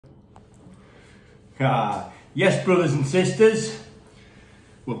Yes, brothers and sisters,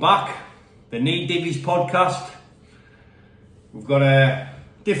 we're back. The Nee Divvies podcast. We've got a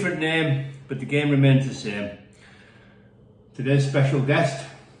different name, but the game remains the same. Today's special guest,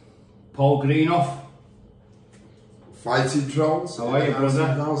 Paul Greenough. Fighting trolls. How are you, brother?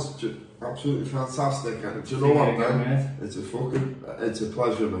 That's absolutely fantastic. And do you know what, man? It's a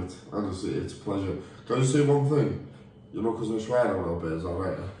pleasure, mate. Honestly, it's a pleasure. Can I say one thing? You know, because I swear a little bit, is that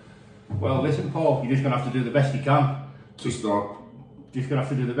right? Well, listen, Paul, you're just going to have to do the best you can. To start. Just going to have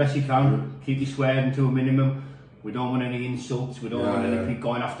to do the best you can. Keep your swearing to a minimum. We don't want any insults. We don't want anything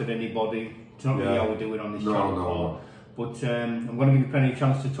going after anybody. It's not really how we do it on this channel, Paul. But I'm going to give you plenty of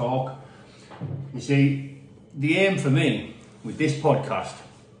chance to talk. You see, the aim for me with this podcast,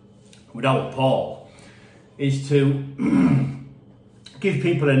 without Paul, is to give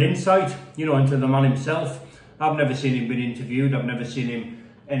people an insight, you know, into the man himself. I've never seen him being interviewed. I've never seen him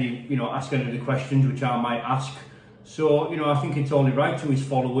ask any of the questions which I might ask. So, you know, I think it's only right to his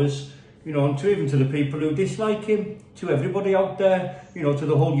followers, you know, and to even to the people who dislike him, to everybody out there, you know, to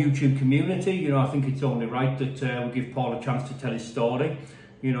the whole YouTube community, you know, I think it's only right that we give Paul a chance to tell his story,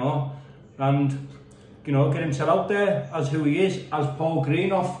 you know, and, you know, get himself out there as who he is, as Paul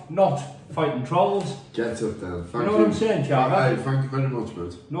Greenough, not fighting trolls. Get up there. You know what I'm saying, Charlie? Hey, thank you very much,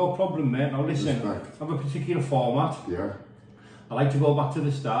 mate. No problem, mate. Now listen, I have a particular format. Yeah. I like to go back to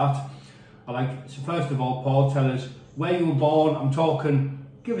the start. So first of all, Paul, tell us where you were born. I'm talking,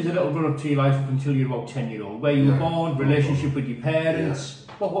 give us a little run up to your life up until you're about 10-year-old. Where you were born, relationship with your parents.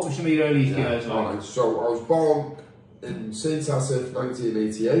 What were some of your earliest years like? Right. So I was born in St. Asaph,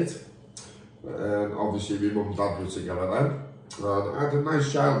 1988. And obviously my mum and dad were together then. And I had a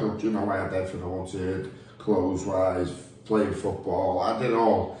nice childhood, you know, I had everything I wanted, clothes-wise, playing football, I did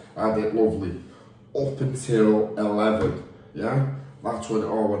all. I had it lovely. Up until 11. Yeah, that's when it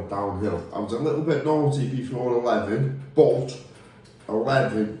all went downhill. I was a little bit naughty before 11, but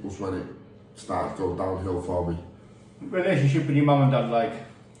 11 was when it started going downhill for me. Relationship with your mum and dad, like?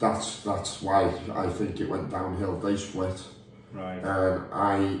 That's why I think it went downhill. They split. Right. And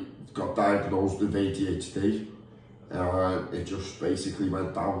I got diagnosed with ADHD. It just basically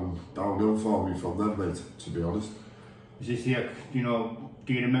went downhill for me from then, mate, to be honest. Is this the, you know,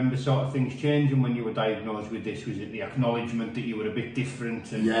 do you remember sort of things changing when you were diagnosed with this? Was it the acknowledgement that you were a bit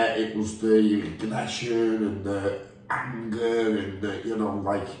different? And yeah, it was the aggression and the anger and the, you know,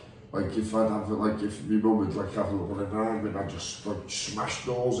 like if I'd have like if my mum would like have a look at an argument, I'd just like smash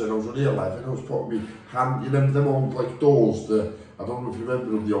doors in. I was only 11. I was putting my hand, you know, them old like doors. I don't know if you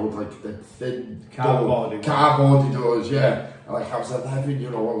remember them, the old like the thin cardboardy doors. Yeah, and, like I was 11, you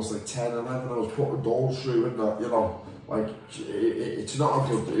know, I was like 10, 11. I was putting doors through and that, you know. Like it's not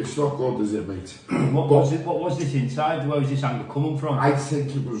good, is it, mate? What was this inside? Where was this anger coming from? I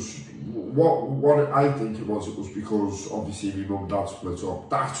think it was it was because obviously my mum and dad split up.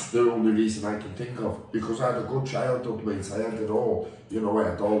 That's the only reason I can think of. Because I had a good childhood, mate. I had it all. You know,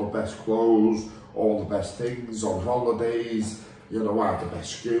 I had all the best clothes, all the best things on holidays. You know, I had the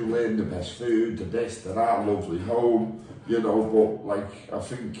best schooling, the best food, the this, the that, lovely home. You know, but like I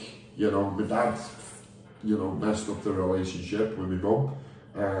think, you know, my dad, you know, messed up the relationship with my mum.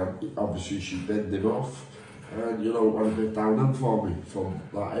 Obviously she binned him off, and you know, went a bit downhill for me from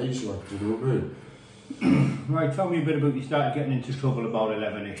that age, like, do you know what I mean? Right, tell me a bit about you started getting into trouble about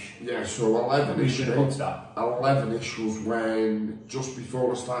 11ish. Yeah, so 11ish, 11ish was when, just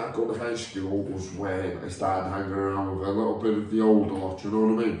before I started going to high school, was when I started hanging around with a little bit of the older lot, you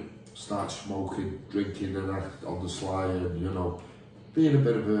know what I mean? Started smoking, drinking and on the sly and, you know, being a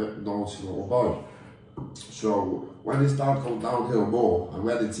bit of a naughty little boy. So when it started going downhill more, I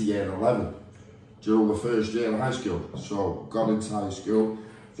went into year 11 during the first year of high school. So got into high school,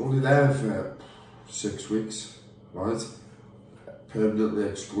 was only there for 6 weeks, right? Permanently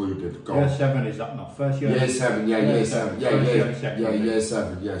excluded. Year 7 is that not? First year? Year 7, yeah, year 7. Year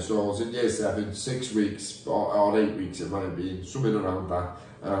 7, yeah. So I was in year 7, 6 weeks or 8 weeks it might have been, something around that.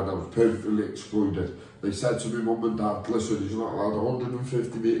 And I was perfectly excluded. They said to my mum and dad, listen, he's not allowed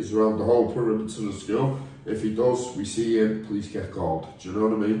 150 metres around the whole perimeter of the school. If he does, we see him, please get called. Do you know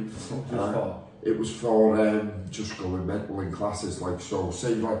what I mean? It was for just going mental in classes, like, so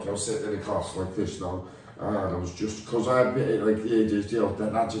say like I was sitting in a class like this now, and I was just, because I had like the ADHD, I was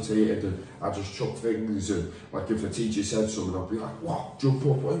dead agitated and I just chuck things, and like if the teacher said something, I'd be like, what, jump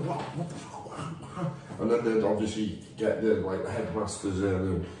up, like, what the fuck, and then they'd obviously get the, like, the headmasters in,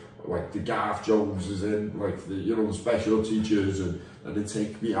 and like the Garth Joneses in, like the, you know, the special teachers, and they'd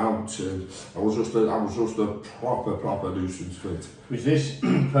take me out, and I was just a proper nuisance, mate. Was this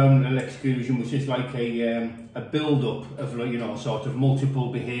permanent exclusion, was this like a build-up of, like, you know, sort of multiple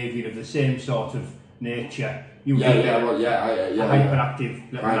behaviour of the same sort of nature.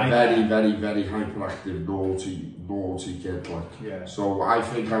 Hyperactive. Very hyperactive, naughty kid. Like. Yeah. So I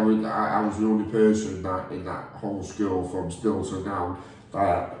think I was the only person in that whole school from still to now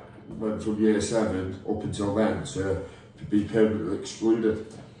that went from year 7 up until then to be permanently excluded.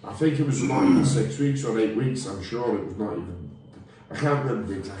 I think it was not even 6 weeks or 8 weeks. I'm sure it was not even. I can't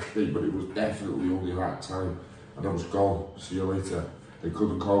remember the exact date, but it was definitely only that time. And I was gone. See you later. They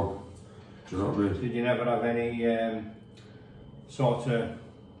couldn't go. Do you know what I mean? Did you never have any sort of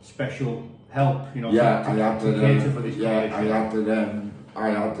special help? You know, yeah, I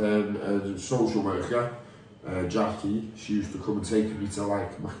had a social worker, Jackie. She used to come and take me to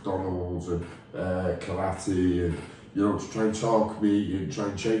like McDonald's and karate, and you know, to try and talk me and try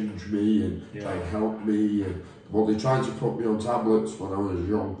and change me and try and help me. And well, they tried to put me on tablets when I was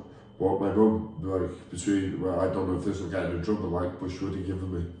young, but my mum, like I don't know if this will get in trouble, like, but she wouldn't give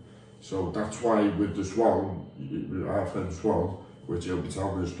me. So that's why with the Swan, our friend Swan, which he'll be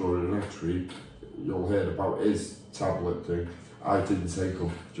telling me the story next week, you'll hear about his tablet thing. I didn't take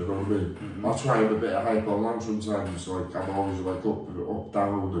them, do you know what I mean? That's why I'm a bit hyper sometimes, like I'm always like up,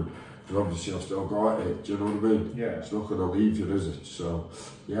 down, and because obviously I've still got it, do you know what I mean? Yeah. It's not going to leave you, is it? So,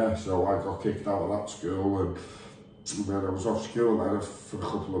 yeah, so I got kicked out of that school, and then I was off school then for a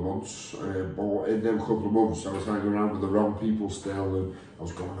couple of months, but in them couple of months I was hanging around with the wrong people still, and I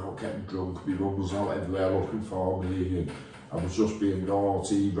was going out getting drunk, my mum was out everywhere looking for me, and I was just being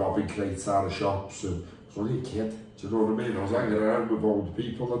naughty, robbing crates out of shops, and I was only a kid, do you know what I mean? I was hanging around with old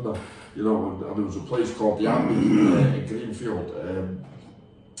people and that, you know, and there was a place called the Abbey in Greenfield,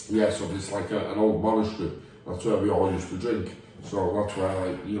 so it's like an old monastery, that's where we all used to drink. So that's why,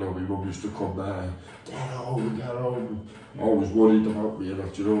 like, you know, my mum used to come there, get home, always worried about me, and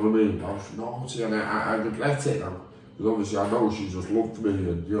that, you know what I mean? I was naughty, and I regret it now, because obviously I know she just loved me,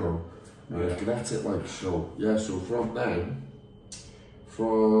 and, you know, I regret it, like, so, yeah, so from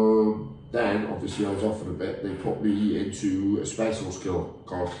then, obviously I was off for a bit, they put me into a special school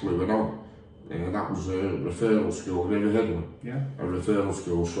called Fluent On. And that was a referral school. Have you ever heard of one? Yeah. A referral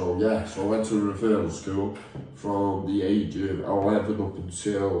school. So yeah, so I went to a referral school from the age of 11 up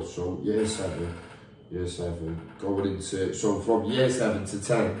until year 7, going into from year 7 to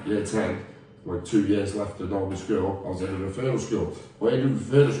year 10, like 2 years left of normal school. I was in a referral school. But in a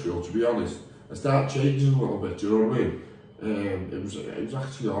referral school, to be honest, I started changing a little bit. Do you know what I mean? It was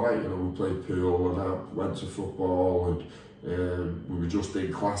actually alright. You know, we played pool and I went to football and. We were just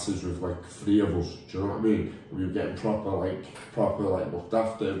in classes with like 3 of us, do you know what I mean? We were getting proper looked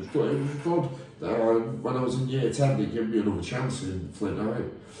after. It was good. When I was in year 10, they gave me another chance in Flint High.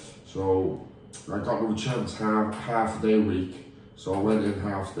 So I got another chance half a day a week. So I went in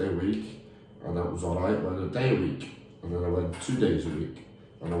half a day a week, and that was alright. I went a day a week, and then I went 2 days a week,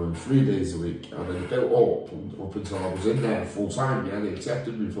 and I went 3 days a week, and then it built up until I was in there full time. Yeah, they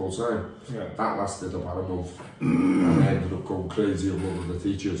accepted me full time. Yeah. That lasted about a month, and I ended up going crazy with one of the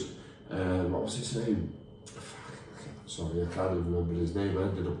teachers. What was his name? Sorry, I can't even remember his name. I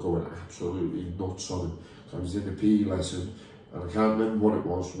ended up going absolutely nuts on him. So I was in a PE lesson, and I can't remember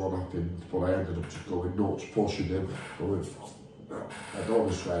what happened, but I ended up just going nuts, pushing him, going, I don't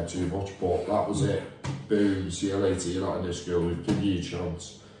want to swear too much, but that was it. Boom, see you later, you're not in this school, we've given you a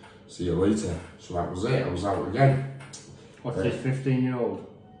chance. See you later. So that was it, I was out again. What's this 15-year-old?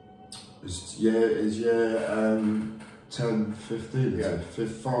 His year 10, 15, yeah.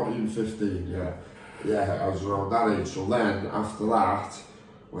 14, 15, yeah. Yeah, I was around that age. So then, after that,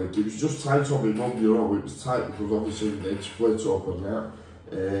 like, it was just tight on my mum, you know, it was tight because obviously they'd split up and that.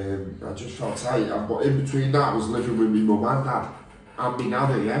 I just felt tight, but in between that I was living with my mum and dad and my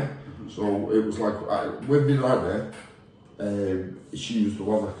nanny, yeah? So it was like, with my nanny, she was the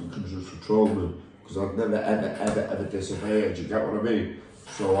one that could just control me, because I'd never ever disobey her, do you get what I mean?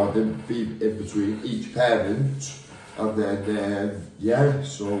 So I didn't be in between each parent, and then,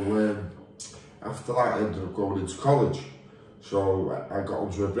 after that I ended up going into college. So I got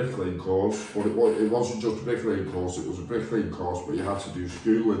onto a bricklaying course, but it wasn't just a bricklaying course, it was a bricklaying course, but you had to do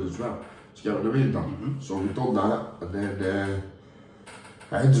schooling as well. Do you get what I mean, Dan? So we'd done that, and then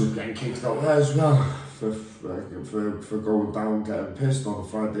I ended up getting kicked out there as well for going down, getting pissed on a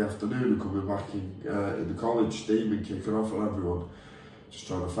Friday afternoon and coming back in the college, steaming, kicking off on everyone, just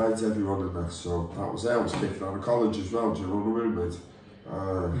trying to fight everyone in that. So that was it. I was kicked out of college as well. Do you know what I mean, mate?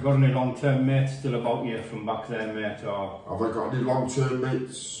 You got any long-term mates still about you from back then, mate, or? Have I got any long-term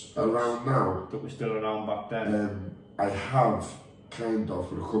mates around now? That were still around back then? I have, kind of,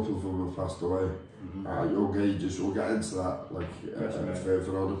 but a couple of them have passed away at young ages, so we'll get into that, like,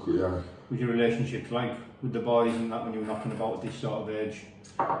 further on, yeah. What was your relationships like? with the boys and that when you were knocking about at this sort of age?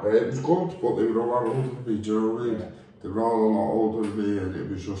 It was good, but they were a lot older than me, do you know what I mean? They were all a lot older than me, and it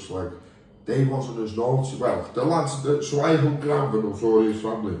was just like, they wasn't as naughty. Well, the lads, so I hung around with Notorious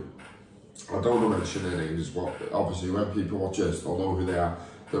family. I don't want to mention their names, but obviously when people watch this, they'll know who they are.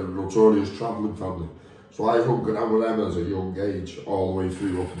 They're a Notorious travelling family. So I hung around with them as a young age, all the way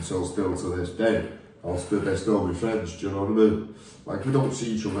through up until still to this day. They're still my friends, do you know what I mean? Like, we don't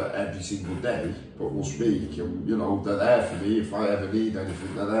see each other every single day, but we'll speak, and, you know, they're there for me. If I ever need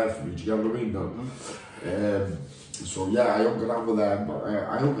anything, they're there for me, do you get what I mean? So yeah, I hung around with them.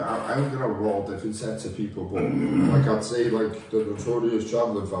 I hung around with all different sets of people, but like I'd say, like, the Notorious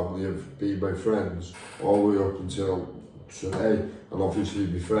travelling family have been my friends all the way up until today. And obviously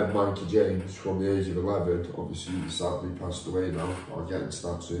my friend Mikey James, from the age of 11, obviously he sadly passed away now, I'll get into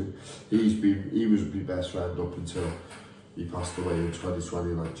that soon. He was my best friend up until he passed away in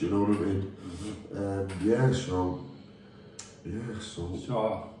 2020, like, do you know what I mean?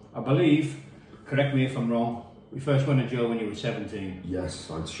 So I believe, correct me if I'm wrong, we first went to jail when you were 17. Yes,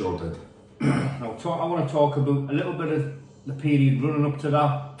 I sure did. Now, I want to talk about a little bit of the period running up to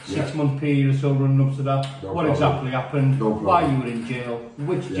that, 6 month period or so running up to that, what exactly happened, why you were in jail,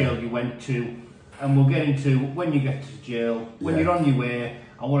 which jail you went to, and we'll get into when you get to jail, when you're on your way.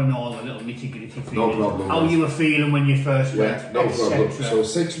 I want to know all the little nitty gritty things, how you were feeling when you first went, no problem. So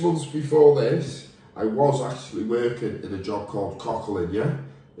 6 months before this, I was actually working in a job called Cockling, yeah?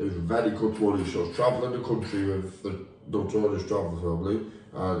 It was very good money, so I was travelling the country with the Notorious travelling family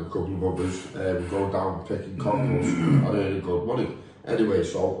and a couple of others, going down picking cockles and earning good money. Anyway,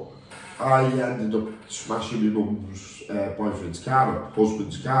 so I ended up smashing my mum's boyfriend's car up,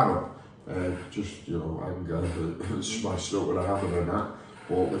 husband's car up, just, you know, anger, smashed up with a hammer and that.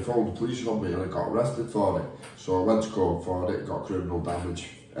 But they phoned the police on me and I got arrested for it. So I went to court for it, got criminal damage.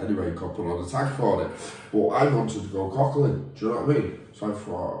 Anyway, got put on a tag for it. But I wanted to go cockling, do you know what I mean? So I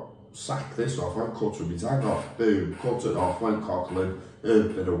thought, sack this off, I cut my tag off, boom, cut it off, went cockling, a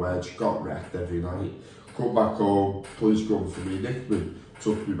bit of wedge, got wrecked every night. Come back home, police come for me, nicked me,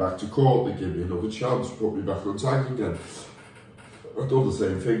 took me back to court, they gave me another chance, put me back on tag again. I done the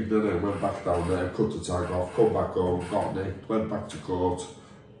same thing, then I went back down there, cut the tag off, come back home, got nicked, went back to court,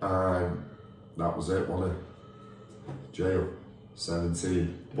 and that was it, wasn't it? Jail.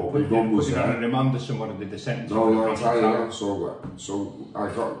 17. But my mum was there. Did you remand someone did the sentence? No, I'll tell you that. So I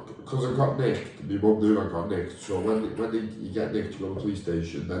got, because I got nicked, my mum knew I got nicked. So when you get nicked, you go to the police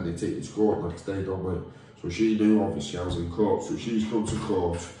station, then they take you to court next day, don't they? So she knew obviously I was in court. So she's come to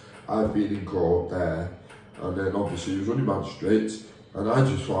court, I've been in court there, and then obviously it was only magistrates. And I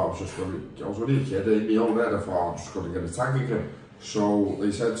just thought I was only a kid in my own head, I thought I'm just going to get a tag again. So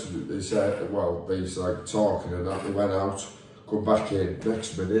they said to me, they started talking and that, they went out. Come back in,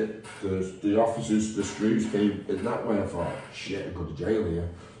 next minute, the officers, the screws came in that way. I thought, shit, I'm going to jail here.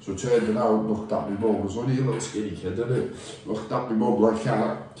 So turned it out, looked at my mum, I was only a little skinny kid, innit? Looked at my mum like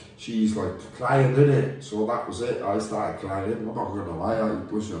that, she's like crying, innit? So that was it, I started crying. I'm not going to lie,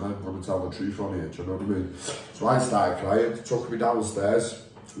 listen, I'm going to tell the truth on here, do you know what I mean? So I started crying, took me downstairs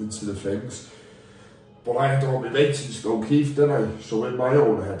into the things. But I had all my mates in Stoke Heath, didn't I? So in my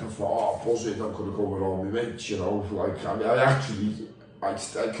own head, I thought, oh, buzzing, I'm going to go with all my mates, you know? Like, I mean, I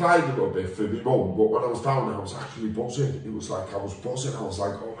cried a little bit for my mum, but when I was down there, I was actually buzzing. It was like, I was buzzing, I was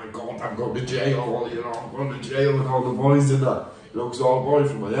like, oh my God, I'm going to jail, you know, I'm going to jail, and all the boys in that. You know, because all the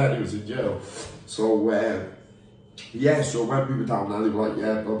boys from my head, he was in jail. So, yeah, so when we were down there, they were like,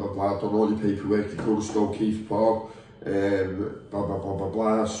 yeah, blah, blah, blah, done all your paperwork, you go to Stoke Heath, Paul. Blah blah blah blah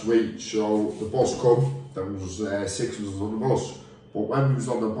blah, sweet. So the bus come, there was 6 of us on the bus, but when we was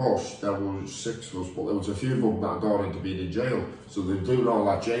on the bus there was 6 of us, but there was a few of them that had already been in jail, so they were doing all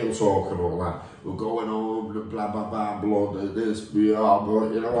that jail talk and all that, we're going home and blah blah blah, blood and this, we are,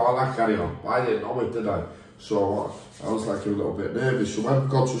 but you know, all that carry on. I didn't know it, did I? So I was like a little bit nervous. So when we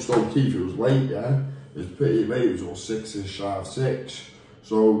got to Stoke Heath, it was late, yeah, it was pretty late, it was all 6-ish, half 6.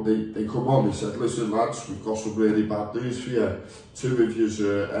 So they come on, they said, listen lads, we've got some really bad news for you. 2 of you's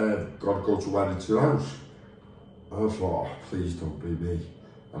got to go to Wellington House. I thought, oh, please don't be me.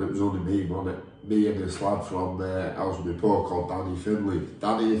 And it was only me, wasn't it? Me and this lad from House of Report called Danny Finley.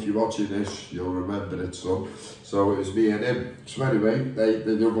 Danny, if you're watching this, you'll remember it, son. So it was me and him. So anyway,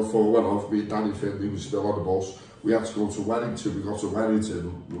 the other 4 went off. Me and Danny Finley was still on the bus. We had to go to Wellington. We got to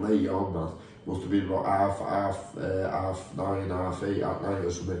Wellington late on, man. Must have been about half 9, half 8 at night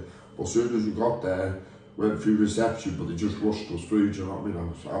or something. But as soon as we got there, went through reception, but they just rushed us through, do you know what I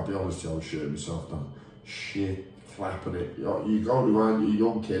mean? I'll be honest, I was shitting myself down. Shit, flapping it. You go to you're a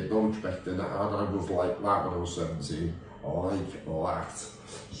young kid, not expecting that, and I was like that when I was 17. like that.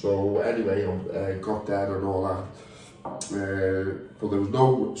 So anyway, I got there and all that. But there was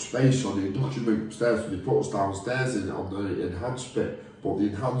no space on the induction ring upstairs, so they put us downstairs on the enhanced bit. But the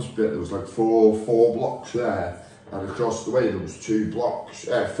enhanced bit, there was like four blocks there, and across the way there was 2 blocks,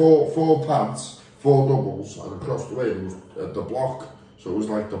 four pads, 4 doubles, and across the way there was the block. So it was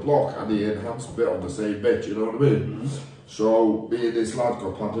like the block and the enhanced bit on the same bit, you know what I mean? Mm-hmm. So me and this lad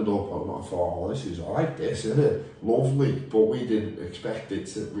got padded up, and I thought, oh, this is alright, this, isn't it? Lovely, but we didn't expect it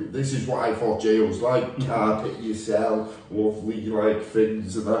to. This is what I thought jail was like, carpet you sell, lovely like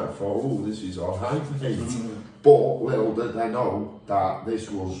things and that. I thought, oh, this is alright, mate. But little did I know that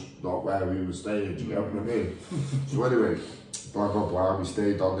this was not where we were staying, do you know what I mean? So anyway, blah blah blah, we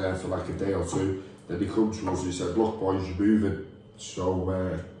stayed on there for like a day or 2. Then he comes to us, he said, look boys, you're moving.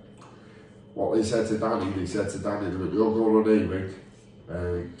 So what they said to Danny, you're going on A-wing,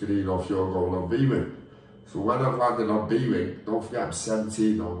 Greenough, you're going on B-wing. So when I landed on B-wing, don't forget I'm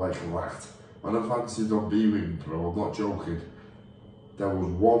 17, I'm like that. When I landed on B-wing, bro, I'm not joking, there was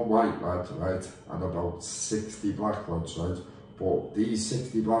 1 white lad, right, and about 60 black lads, right? But these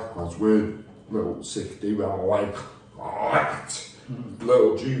 60 black lads weren't little 60, they were like that.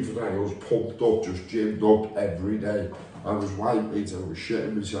 Little juveniles pumped up, just gymmed up every day. I was white, mate, I was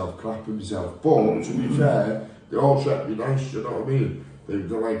shitting myself, crapping myself. But to be fair, they all treated me nice, you know what I mean?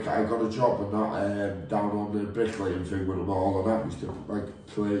 They're like, I got a job and that down on the bricklaying thing with them all, and that was to like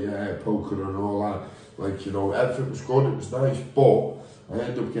play poker and all that. Like, you know, everything was good, it was nice, but I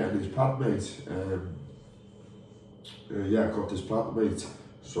ended up getting this pad mate. Yeah, I got this pad mate.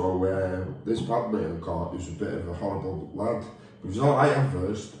 So this pad mate I got, he was a bit of a horrible lad. He was alright at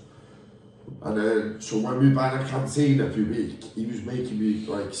first. And so when we buy a canteen every week, he was making me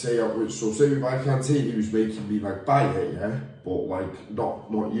like say we buy a canteen, he was making me like buy it, yeah, but like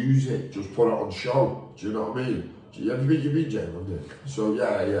not use it, just put it on show. Do you know what I mean? Do you ever meet your BJ, haven't you? So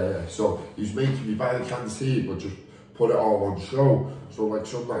yeah. So he's making me buy the canteen, but just put it all on show. So like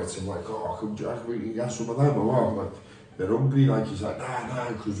some nights I'm like, oh, we can get some of them or what? I'm like, they're hungry, like he's like, nah,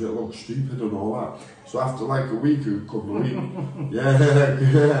 because it looks stupid and all that. So after like a week, a couple of weeks,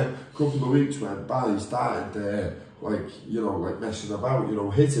 a couple of weeks went by, he started like, you know, like messing about, you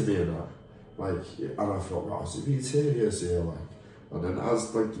know, hitting me and that. Like, and I thought, oh, is he being serious here, like? And then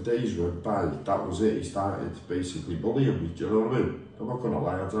as like the days went by, that was it, he started basically bullying me, do you know what I mean? I'm not gonna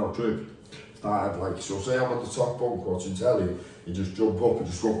lie, I'll tell the truth. Started like, so say I'm on the top bunk watching telly, he just jump up and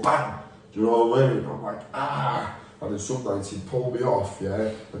just go bang, do you know what I mean? I'm like, ah! And then some nights he'd pull me off,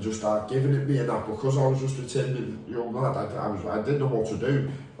 yeah, and just start giving it me and that, because I was just a timid young lad, I didn't know what to do.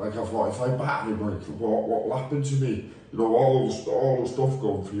 Like I thought, if I battered him, like what will happen to me? You know, all the stuff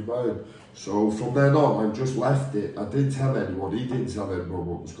going through your mind. So from then on, I just left it. I didn't tell anyone, he didn't tell anyone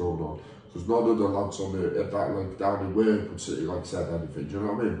what was going on, because none of the lads on like down in work would say, like said anything, do you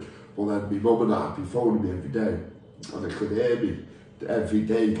know what I mean? But then my mum and that would be phoning me every day, and they could hear me every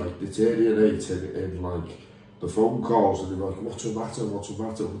day, like deteriorating in like the phone calls, and they were like, what's the matter,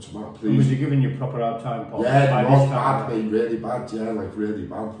 please. Was you giving you proper hard time, Paul? Yeah, it was bad, mate, really bad, yeah, like really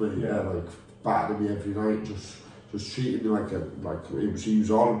bad, mate, yeah, like battered me every night, just treating me like he was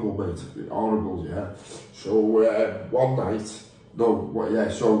horrible, mate, horrible, yeah. So one night,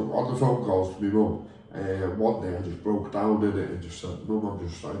 so on the phone calls to my mum, one day I just broke down in it and just said, Mum, I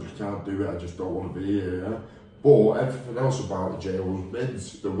just can't do it, I just don't want to be here, yeah. But everything else about the jail was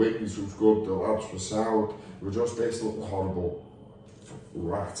mint, the wings was good, the lads were sound, we were just this little horrible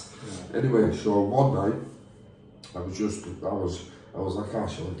rat. Yeah. Anyway, so one night, I was like,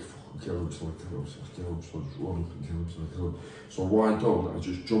 actually, like, fucking kill him, so I just run up and kill him. So what I done, I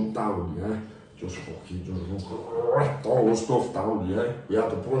just jumped down, yeah, just ripped all the stuff down, yeah. We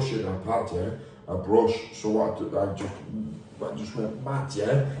had the brush in our pad, yeah, a brush, so what I just went mad,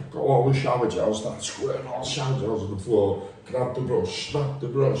 yeah. Got all the shower gels, started squirting all the shower gels on the floor, grabbed the brush, snapped the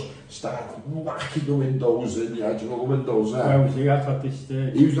brush, started whacking the windows in, yeah, do you know the windows there? Where was he at this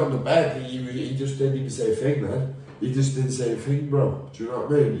stage? He was on the bed, he just didn't even say a thing then. He just didn't say a thing, bro. Do you know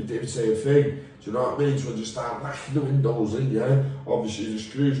what I mean? He didn't say a thing. Do you know what I mean? So I just started whacking the windows in, yeah. Obviously the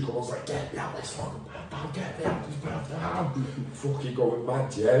screws come, I was like, get me out this fucking bad, get me out this bad, fucking going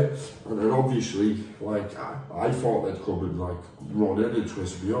mad, yeah. And then obviously, like, I thought they'd come and like run in and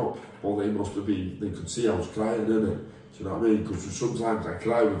twist me up, but they must have been, they could see I was crying, innit? Do you know what I mean? Because sometimes I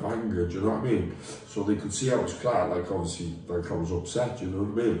cry with anger, do you know what I mean? So they could see I was crying, like obviously, like I was upset, you know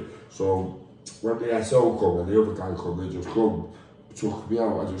what I mean? So when the SO come and the other guy come, they just come, took me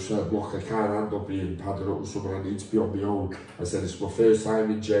out. I just said, look, I can't handle being padded up with someone, I need to be on my own. I said, it's my first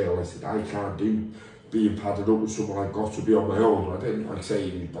time in jail. I said, I can't do being padded up with someone, I've got to be on my own. I didn't like say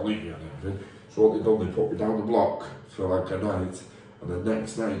he bullied me or anything. So what they done, they put me down the block for like a night, and the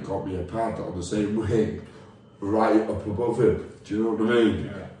next night got me a pad on the same wing, right up above him. Do you know what I mean?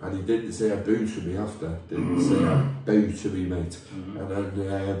 Yeah. And he didn't say a boo to me after. Didn't say a boo to me, mate. And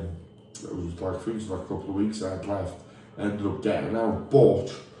then it was like, I think it was like a couple of weeks I had left. Ended up getting out,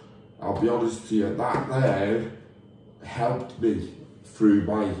 but I'll be honest to you, that there helped me through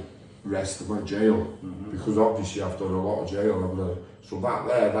my rest of my jail, because obviously I've done a lot of jail, haven't I? So that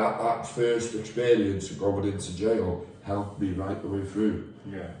there, that first experience of going into jail helped me right the way through.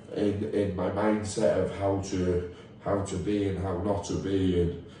 Yeah. In my mindset of how to be and how not to be,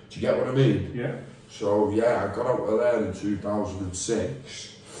 and do you get what I mean? Yeah. So yeah, I got out of there in 2006.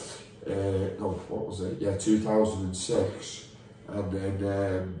 No, what was it? Yeah, 2006, and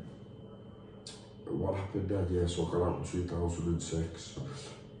then what happened then? Yeah, so I got out in 2006.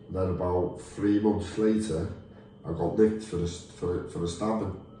 Then about 3 months later, I got nicked for the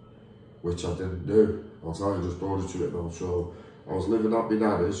stabbing, which I didn't do. I'll tell you the story to it now. So I was living at my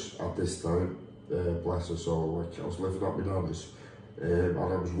nana's at this time, bless her soul. Like I was living at my nana's, and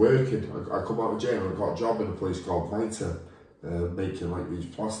I was working. I come out of jail and I got a job in a place called Vita, making like these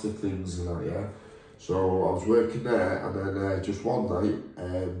plastic things and that. Yeah. So I was working there, and then just one night,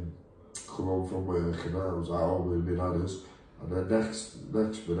 come home from work, and I was at home with my nana's. And then next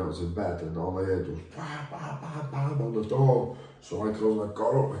minute I was in bed, and all I heard was bam, bam, bam, bam on the door. So I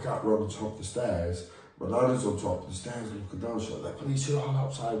got up, I got run on top of the stairs. My nana's on top of the stairs looking down, she's like, police are all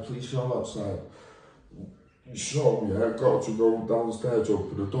outside, police are all outside. So yeah, I got to go downstairs,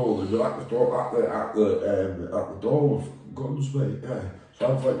 open the door, and they're at the door, at the door with guns, mate, yeah. So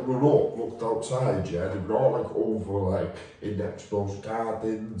I've like run up, looked outside, yeah, they were all like over like in the exposed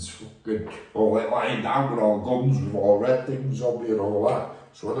gardens, fucking all like lying down with all guns with all red things on me and all that.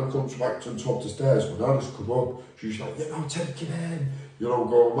 So when I come back to the top of the stairs, when I just come up, she's like, you know, take it in, you know,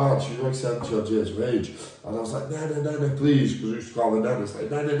 going mad. She's like 70 odd years of age. And I was like, no, please, because I used to call her Nana. It's like,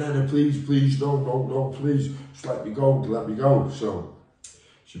 no, please, no, please, just let me go. So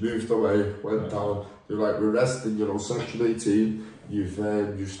she moved away, went down. They're like, we're arresting, you know, section 18.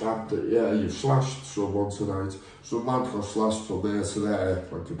 You've stabbed it, yeah, you've slashed someone tonight. Some man got slashed from there to there,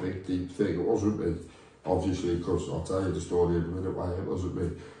 like a big deep thing. It wasn't me, obviously, because I'll tell you the story in a minute why it wasn't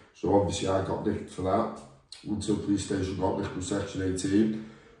me. So obviously I got nicked for that. Until police station got nicked with section 18,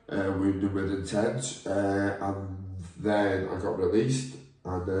 wounded with intent, and then I got released,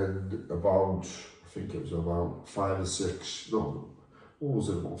 and then about, I think it was about 5 or 6, no, what was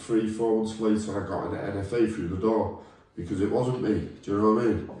it, about 3-4 months later I got an NFA through the door. Because it wasn't me, do you know what I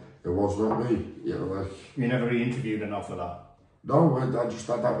mean? It was not me, you know, like... You never re-interviewed enough for that? No, I just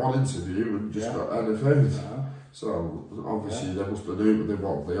had that one interview and just got NFA'd. So, obviously they must have knew,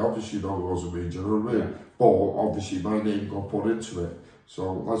 but they obviously know it wasn't me, do you know what I mean? But, obviously my name got put into it.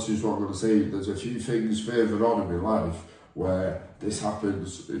 So, that's just what I'm going to say. There's a few things further on in my life where this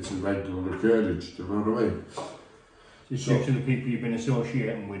happens, it's a regular occurrence, do you know what I mean? It's so, the people you've been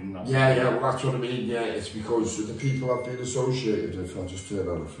associating with and that. Yeah, well that's what I mean, yeah, it's because of the people I've been associated with. I'll just turn that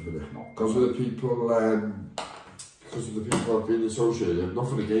off a minute. Because of the people I've been associated with,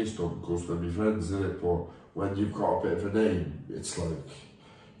 nothing against them, because they're my friends, innit? But when you've got a bit of a name, it's like,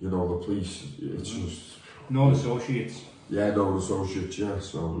 you know, the police, it's just... Known associates. Yeah, known associates, yeah,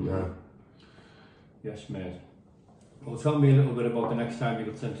 so, yeah. Yes, mate. Well, tell me a little bit about the next time you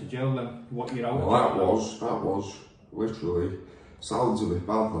got sent to jail then, what you're out of. Well, that was literally, sounds a bit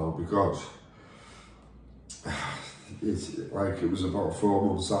bad now, because it's like, it was about 4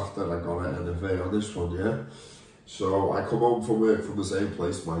 months after I got an NFA on this one, yeah? So I come home from work from the same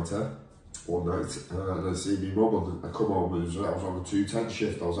place, Mitre, one night, and I see my mum, and I come home, I was on a 210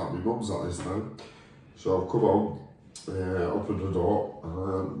 shift, I was at my mum's at this time. So I come home, opened the door,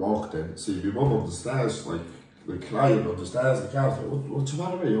 and walked in, see my mum on the stairs, like crying on the stairs, and I was like, what's the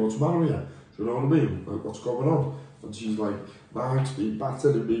matter with you, what's the matter with you? Do you know what I mean? Like, what's going on? And she's like, Mark's been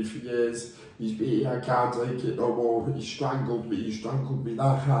battering me for years, he's beaten, I can't take it no more, he strangled me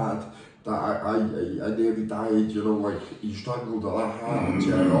that hard that I nearly died, you know, like, he strangled her that hard,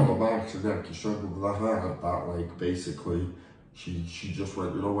 yeah, all the marks and neck, he strangled her that hard that, like, basically, she just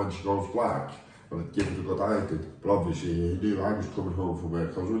went, you know, when she goes black, and it gives a good eye did. But obviously, he knew I was coming home from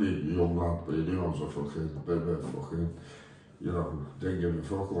work, I was really a young lad, but he knew I was a bit of a fucking, you know, didn't give a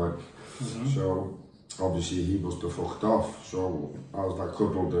fuck, like, so, obviously he must have fucked off, so I was like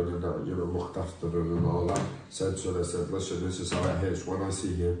cuddled her and you know, looked after her and all that. Said to her, I said, listen, this is how it is, when I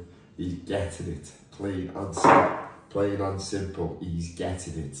see him, he's getting it, plain and simple, he's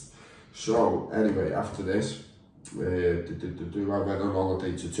getting it. So, anyway, after this, I went on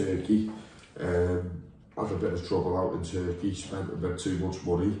holiday to Turkey, had a bit of trouble out in Turkey, spent a bit too much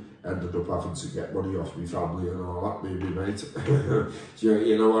money, ended up having to get money off my family and all that, me and my mate.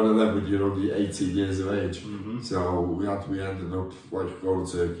 You know, one of them when you're only 18 years of age. So we ended up like going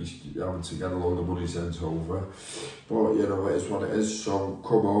to Turkey, having to get a load of money sent over. But you know, it is what it is. So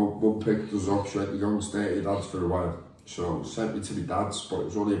come home, mum picked us up, she went to go and stay at your dad's for a while. So sent me to my dad's, but it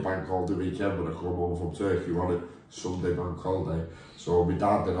was only a bank holiday weekend when I come home from Turkey, wasn't it? Sunday bank holiday. So my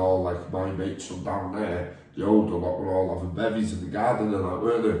dad and all like my mates from down there, the older lot were all having bevies in the garden and that,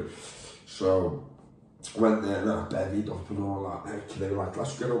 weren't they? So went there and I bevied up and all that. And they were like,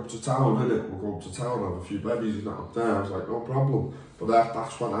 let's get up to town, innit? We'll go up to town, have a few bevies and that up there. I was like, no problem. But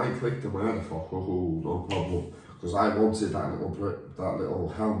that's when I clicked in my head. I thought, oh, no problem. Because I wanted that little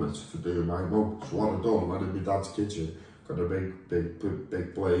helmet to do my mum. So what I done, I went in my dad's kitchen, got a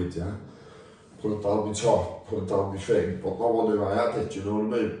big blade, yeah. Put it down my top, put it down my thing, but no one knew I had it, you know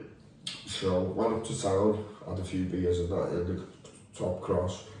what I mean? So went up to town, had a few beers and that in the top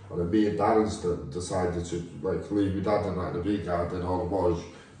cross, and then me and Darren decided to like leave my dad and that in the big garden, all the boys,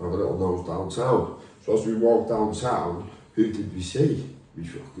 have a little nose downtown. So as we walked downtown, who did we see? We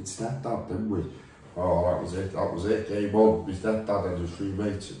fucking stepdad, didn't we? Oh, that was it, game on. My stepdad and his 3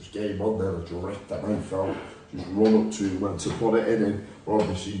 mates, it was game on then. I just ripped that knife out, just run up to him, went to put it in him.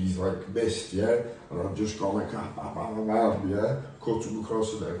 Obviously he's like missed, yeah, and I've just gone like, yeah, cut him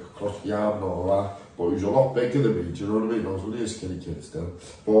across the arm and all that. But he was a lot bigger than me, do you know what I mean? I was only a skinny kid still.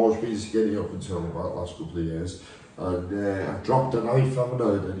 But I've always been skinny up until about the last couple of years. And I dropped a knife, haven't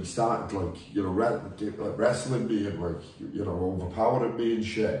I? And he started like, you know, wrestling me and like, you know, overpowering me and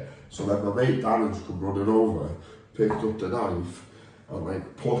shit. So then my mate Darren's come running over, picked up the knife, and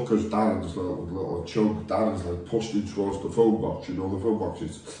like pushed, because Darren's little chunk, Darren's like pushed him towards the phone box, you know the phone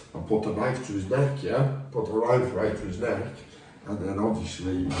boxes, and put the knife to his neck, yeah? Put the knife right to his neck. And then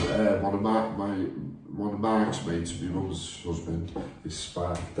obviously, one of Mark's mates, my mum's husband, he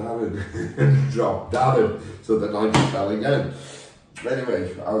sparked Darren and dropped Darren, so the knife fell again.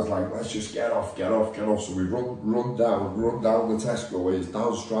 Anyway, I was like, let's just get off. So we run down the Tesco ways,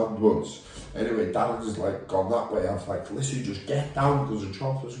 down Strand Woods. Anyway, Darren's like gone that way. I was like, listen, just get down because the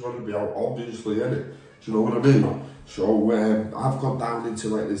chopper's going to be out, obviously, innit? Do you know what I mean? So I've gone down into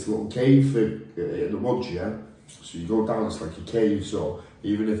like this little cave in the woods, yeah? So you go down, it's like a cave, so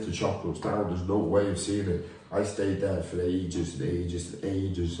even if the chopper was down, there's no way of seeing it. I stayed there for ages,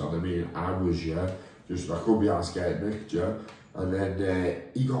 and I mean, hours, yeah? Just, I couldn't be asked getting nicked, yeah? And then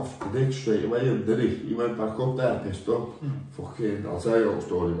he got nicked straight away, and did he went back up there, pissed up. Fucking, I'll tell you a little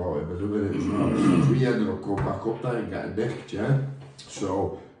story about him in a minute as well. We ended up going back up there and getting nicked, yeah?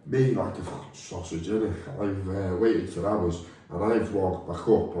 So, me, like a fucking sausage, innit? I've waited for hours, and I've walked back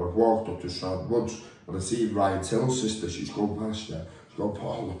up, I've walked up to Strand Woods, and I've seen Ryan Till's sister, she's gone past there. She's gone,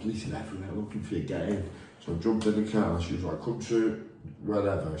 Paul, the police are everywhere looking for you, get in. So I jumped in the car, she was like, come to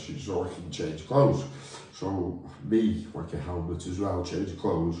wherever, she was like, I can change clothes. So me, like a helmet as well, change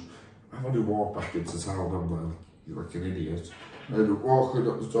clothes. I've only walked back into town, I'm like an idiot. And walking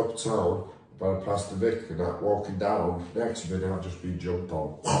up the top of town, by past the Vic and that, walking down, next minute I've just been jumped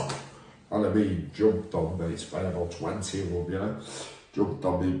on. And I mean, jumped on, mate, by about 20 of them, yeah? Jumped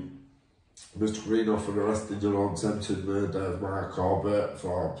on me. Mr. Greenough and arrested on attempted murder of Mark Corbett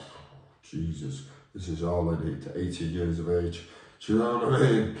for, Jesus, this is all I need, 18 years of age. Do you know what I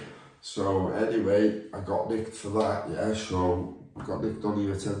mean? So anyway, I got nicked for that, yeah, so I got nicked on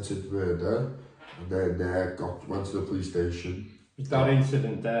the attempted murder, and then went to the police station. Was that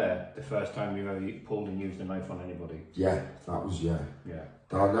incident there the first time you ever pulled and used a knife on anybody? Yeah, that was, yeah. Yeah.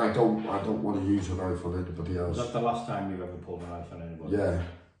 I don't want to use a knife on anybody else. Was that the last time you ever pulled a knife on anybody? Yeah.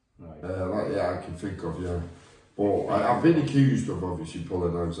 Right. Yeah, I can think of, yeah. But I've been accused of obviously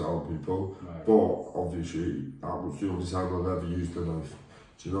pulling knives out on people, right. But obviously that was the only time I've ever used a knife.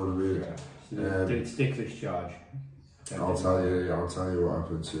 Do you know what I mean? Yeah. Did it stick this charge? I'll tell you what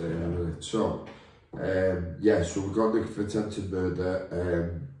happened in a minute. So, yeah, so we got nicked for attempted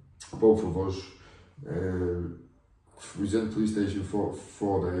murder. Both of us. We was in the police station for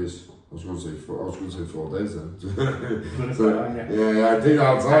 4 days. I was going to say 4 days then. Yeah, I do that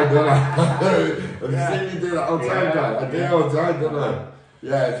all the time, don't I? Have you seen me do that all the time, Dan? I do it all the time, don't I?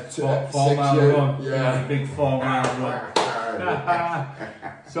 Yeah, 4 mile run. Yeah, big 4 mile run.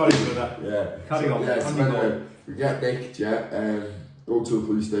 Sorry for that. Yeah. Carry on. Yeah, so we get nicked, yeah, go to the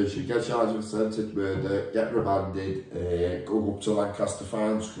police station, get charged with attempted murder, get remanded, go up to Lancaster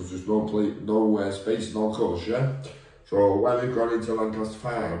Farms because there's no space, no colours, yeah? So when we've gone into Lancaster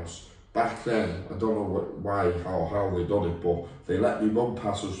Farms, back then, I don't know why, how they done it, but they let me mum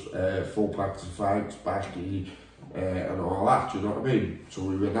pass us full packs of fags, basky, and all that, do you know what I mean? So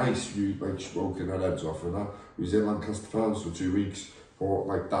we were nice, we like smoking our heads off and that. We was in Lancaster Farms for 2 weeks, But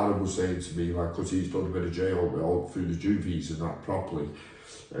like Darren was saying to me, like, because he's done a bit of jail all through the juvies and that properly,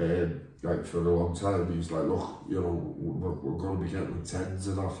 like for a long time, he's like, look, you know, we're going to be getting the 10s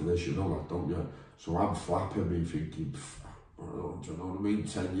and after this, you know that, don't you? So I'm flapping me thinking, do you know what I mean?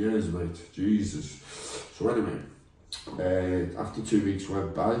 10 years, mate, Jesus. So anyway, after 2 weeks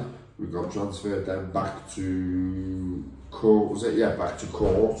went by, we got transferred then back to court, was it? Yeah, back to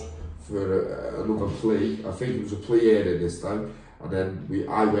court for another plea. I think it was a plea hearing this time. And then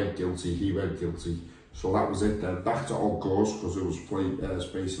I went guilty, he went guilty. So that was it then. Back to on course, because it was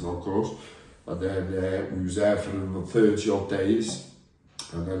space and on course. And then we was there for another 30 odd days.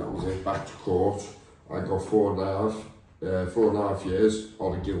 And then that was it, back to court. I got 4.5 years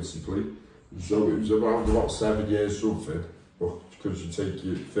on a guilty plea. So it was around about 7 years something. But because you take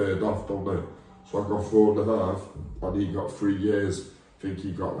your third off, don't you? So I got 4.5 and he got 3 years. I think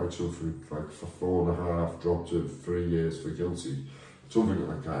he got like something like for 4.5, dropped to 3 years for guilty, something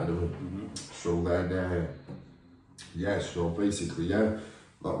like that anyway. So then, yeah, so basically, yeah,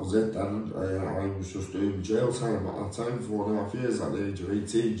 that was it then. I was just doing jail time at that time, 4.5 years at the age of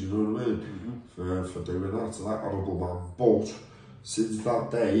 18, do you know what I mean? For doing that to that horrible man. But since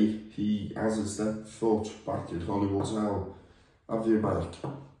that day, he hasn't stepped foot back in Hollywood Town. Have you, Mark?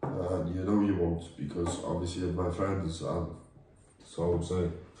 And you know you won't, because obviously of my friends and that's all I'm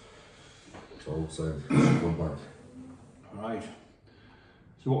saying. That's all I'm saying. Come back. Right.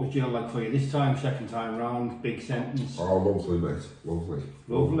 So what was jail like for you this time, second time round, big sentence? Oh, lovely, mate. Lovely.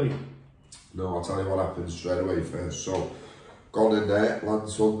 Lovely. No, I'll tell you what happened straight away first. So, gone in there,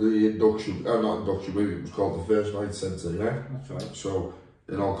 landed on the induction, not induction, maybe it was called the First Night Centre, yeah? That's right. So,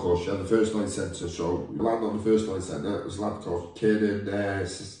 in all course, yeah, the First Night Centre. So, we landed on the First Night Centre, it was a lad called Kieran,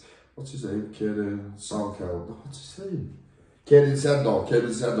 what's his name? Kieran Salkel, what's his name? Kieran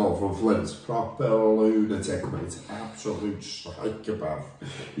Sendall from Flint, proper lunatic, mate, absolute psychopath.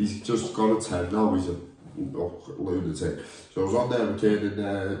 He's just got a 10 now, he's a lunatic. So I was on there with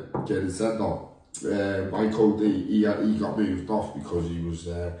Kieran Sendall. Michael, he got moved off because he was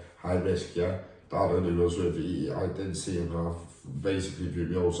high risk, yeah. Darren, who was with I didn't see him have basically through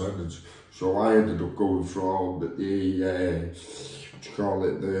the whole sentence. So I ended up going from the, what do you call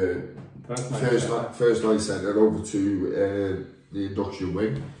it, the First night centre over to the induction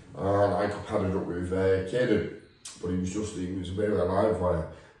wing, and I padded up with Kieran, but he was a bit of a live wire.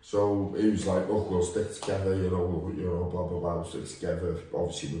 So he was like, look, we'll stick together, you know, blah blah blah, we'll stick together.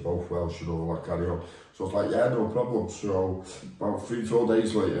 Obviously we're both Welsh, you know, all that carry on. So I was like, yeah, no problem. So about 3-4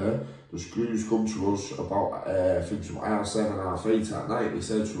 days later, the screws come to us about I think some 7, 8 at night. They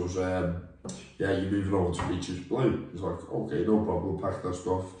said to us, yeah, you're moving over to Beaches Blue. It's like, okay, no problem, pack that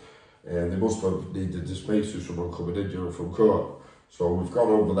stuff. They must have needed the space for someone coming in, you know, from court. So we've gone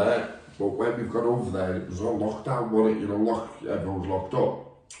over there, but when we've gone over there, it was all lockdown, wasn't it? You know, everyone's locked up.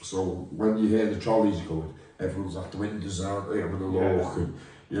 So when you hear the trolleys going, everyone's at the windows, aren't they, having a look, and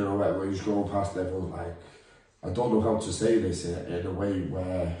you know, everyone's going past, everyone's like, I don't know how to say this in a way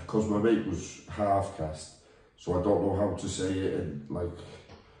where, because my mate was half caste, so I don't know how to say it in, like,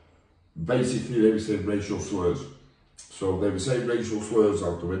 basically they were saying racial slurs. So they were saying racial slurs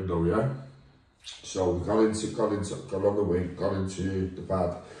out the window, yeah? So we got on the wing, got into the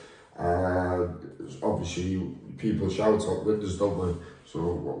pad, and obviously people shout out the windows, don't they? So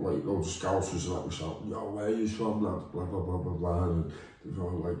like loads of scousers and that were shouting, yo, where are you from, lad? Blah, blah, blah, blah, blah. And they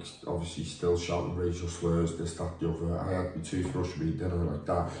were like, obviously still shouting racial slurs, this, that, the other. I had my toothbrush with me dinner like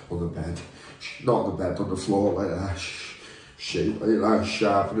that on the bed. Not on the bed, on the floor like that. Like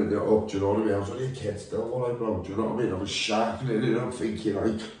sharpening it up, do you know what I mean? I was only a kid still, wasn't I, bro? Do you know what I mean? I was sharpening it up, thinking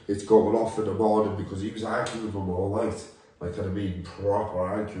like it's going off in the morning, because he was arguing with them all night. Like, I mean, proper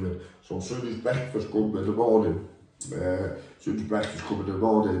arguing. So as soon as breakfast come in the morning,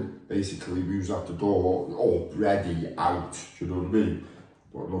 basically we was at the door, up, ready, out, do you know what I mean?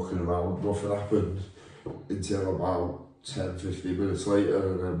 But looking around, nothing happened until about 10-15 minutes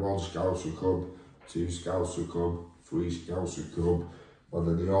later, and then 1 scout would come, 2 scouts would come, 3 scouts would come, and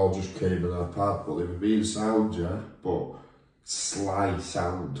then they all just came in our pad, but they were being sound, yeah, but sly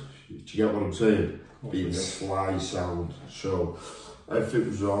sound. Do you get what I'm saying? Being sly sound. So everything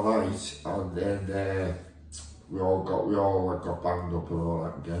was alright, and then we all got banged up and all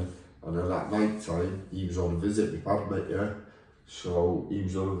that again. And then at night time, he was on a visit, my pad mate, yeah. So he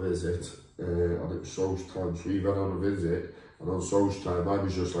was on a visit, and it was Soch time, so he went on a visit, and on Soch time I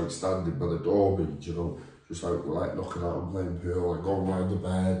was just like standing by the door, you know, just like looking at him playing pool, and going around the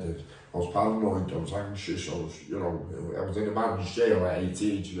bed, and I was paranoid, I was anxious, I was, you know, I was in a man's jail at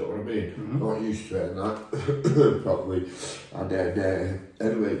 18, do you know what I mean? Not used to it and that, properly. And then,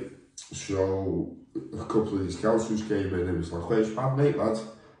 anyway, So a couple of these councils came in and it was like, where's your mate, lad?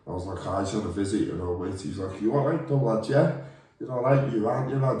 I was like, he's on a visit, you know, mate. He's like, you alright, though, lad, yeah? You know, like you, aren't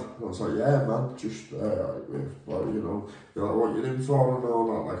you, lad? And I was like, yeah, man, just, well, you know, what you're in for and all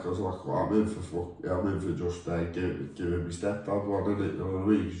that. Like, I was like, well, I'm in for just giving me stepdad one, innit, you know what I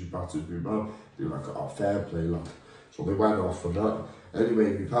mean? Because you battered me, man. They were like, oh, fair play, lad. So they went off on that.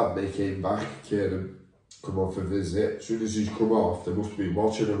 Anyway, my dad, came back, come off a visit. As soon as he's come off, they must have been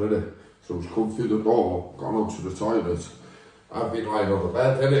watching him, innit? So he's come through the door, gone onto the toilet. I've been lying on the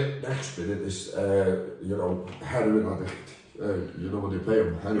bed, innit? Next minute, this, you know, heroin addict. You know when they pay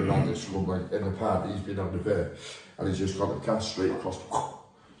him, heroin addicts come like in the pad, he's been having a beer, and he's just got the cast straight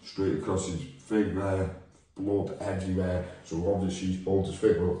across his thing there, blood everywhere. So obviously he's pulled his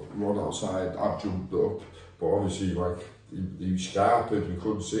finger up, run outside, I've jumped up, but obviously like he was scarped, we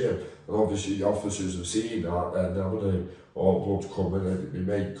couldn't see him, and obviously the officers have seen that, and they're gonna all blood's coming, and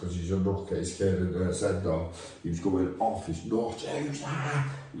my mate, because he's a nutcase kid and sender, he was going off his nut,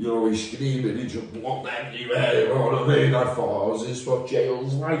 you know, he's screaming, he's just blood everywhere, you know what I mean? I thought, oh, is this what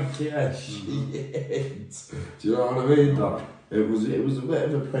jail's like? Yeah, shit. Do you know what I mean? That it was a bit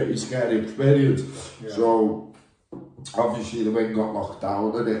of a pretty scary experience. Yeah. So obviously the wing got locked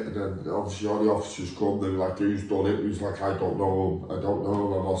down, and then obviously all the officers come, they were like, who's done it? He was like, I don't know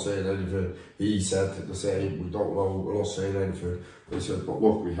him, I'm not saying anything. He said the same, we don't know, we're not saying anything. They said, but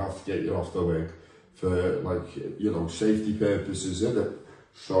look, we have to get you off the wing for, like, you know, safety purposes, innit?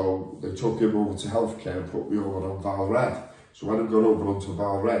 So they took him over to healthcare and put me over on Val Red. So when I got over onto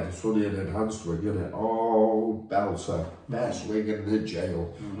Val Red, it's only an enhanced wing, innit? Oh, belter, best wing in the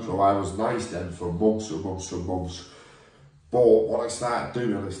jail. So I was nice then for months and months and months. But what I started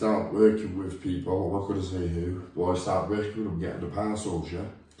doing, I started working with people, I'm not going to say who, but I started working with them, getting the parcels, yeah?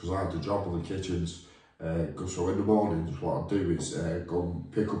 Because I had the job in the kitchens. So in the mornings, what I'd do is go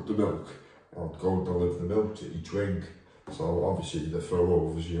and pick up the milk. I'd go and deliver the milk to each wing. So obviously the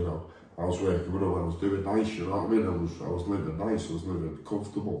throwovers, you know, I was working with them, I was doing nice, you know what I mean? I was living nice, I was living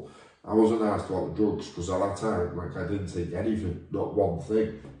comfortable. I wasn't asked about the drugs, because at that time, like, I didn't take anything, not one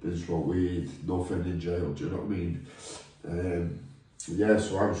thing. Didn't smoke weed, nothing in jail, do you know what I mean? Yeah,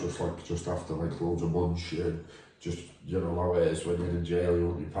 so I was just after like loads of munch, and just, you know how it is when you're in jail, you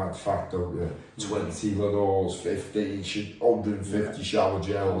want your packed fat, don't you? 20 Lanols, 50, 150 shower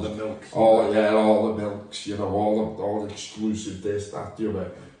gels. All the milks. Oh yeah, all the milks, you know, all the exclusive this, that, the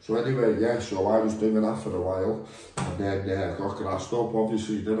other. So anyway, yeah, so I was doing that for a while, and then I got grassed up,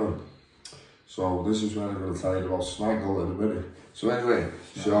 obviously, didn't I? So this is when I'm going to tell you about Snaggle in a minute. So anyway,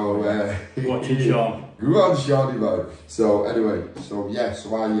 so... Watch it, Sean. Go on, Shawnee, man. So anyway, so yeah,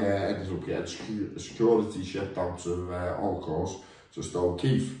 so I ended up getting a security shipped down to Allcourse, to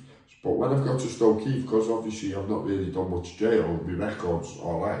Stoke-Keith. But when I've got to Stoke-Keith, because obviously I've not really done much jail, my records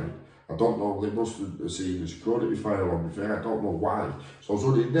alright, I don't know, they must have seen a security file on me there, I don't know why. So I was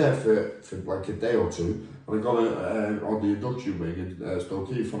only in there for like a day or two, and I got on the induction wing in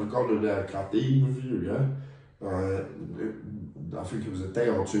Stoke-Keith, and I got a Cat D review, yeah? I think it was a day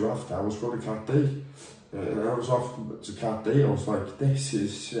or two after I was going to Cat D. And I was off to Cat D, I was like, this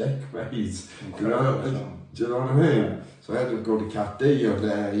is sick, mate. Do you know what I mean? Yeah. So I ended up going to Cat D,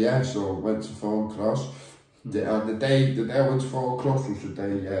 and yeah, so went to Thorn Cross. And the day I went to Thorn Cross was the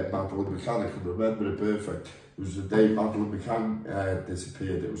day Madeline McCann, I can remember it perfect. It was the day Madeline McCann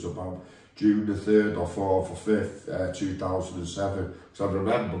disappeared. It was about June the 3rd or 4th or 5th, 2007. So I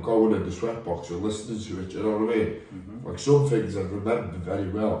remember going in the sweatbox and listening to it, you know what I mean? Like some things I remember very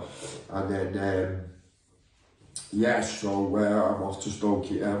well. And then, yeah, so I'm off to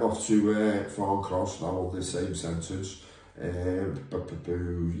Stokey, I'm off to Thorn Cross now on the same sentence.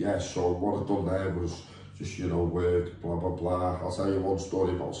 Yeah, so what I've done there was just, you know, work, blah, blah, blah. I'll tell you one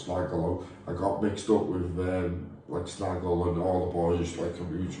story about Snaggle. I got mixed up with like Snaggle and all the boys, like it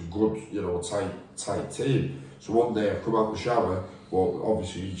was a good, you know, tight team. So one day I come out the shower, well,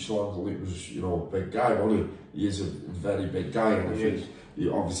 obviously Snaggle, it was, you know, a big guy, wasn't he? He is a very big guy, and I think he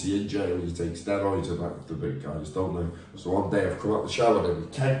obviously in jail he takes steroids and like the big guys, don't they? So one day I've come out the shower and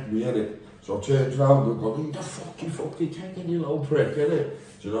he kept me in it. So I turned around and gone, who the fuck you fucking taking, you little prick, innit?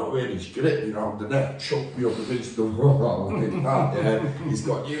 Do you know what I mean? He's gripped me around the neck, chucked me up against the wall, like that, yeah. He's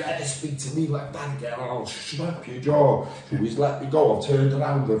got, you ever speak to me like that again, I'll snap your jaw. So he's let me go, I've turned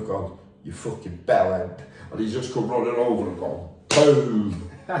around and I've gone, you fucking bellend. And he's just come running over and gone, boom.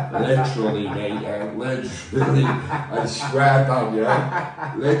 Literally, mate, literally, I swear down,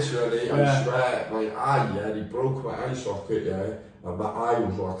 yeah. Literally, I swear, my eye, yeah, he broke my eye socket, yeah. And my eye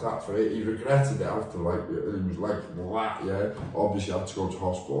was like that for it. He regretted it after, like, he was like, what, yeah. Obviously I had to go to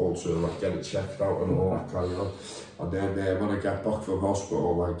hospital to like get it checked out and all that kind of. And then when I got back from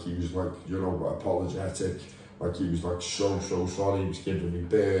hospital, like, he was like, you know, apologetic. Like, he was like so sorry. He was giving me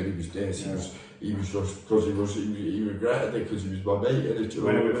bird. He was this. He was just because he regretted it because he was my mate. And it,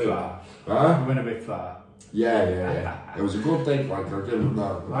 went a bit far. Huh? Went a bit far. Yeah. It was a good thing. Like, I'll give him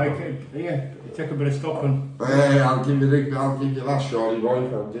that. Like, yeah, it took a bit of stopping. I'll give you that, shorty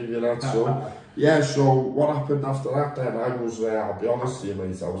boy. I'll give you that. So yeah. So what happened after that? Then I was, I'll be honest with you,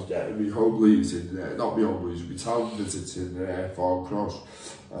 mate. I was getting me home leads in, not me home leads, my town visits in Paul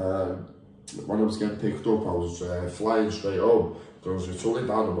Greenough. When I was getting picked up, I was flying straight home because it's only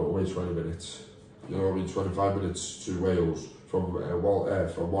down the motorway 20 minutes. You know what I mean? 25 minutes to Wales from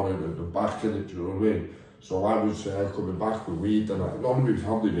Warrington and back in it. Do you know what I mean? So I was coming back with weed, and none of my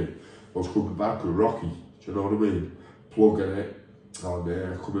family did. I was coming back with Rocky. Do you know what I mean? Plugging it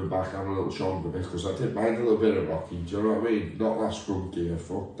and coming back having a little shot with it because I didn't mind a little bit of Rocky. Do you know what I mean? Not that skunk gear,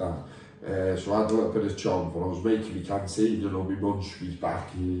 fuck that. So I had a little bit of chon, but I was making me canteen, you know, my munch was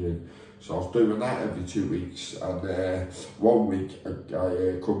back here. So I was doing that every 2 weeks, and 1 week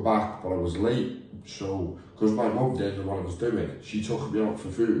I come back, but I was late. So, because my mum didn't know what I was doing, she took me out for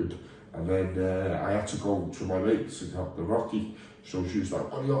food, and then I had to go to my mates and have the Rocky. So she was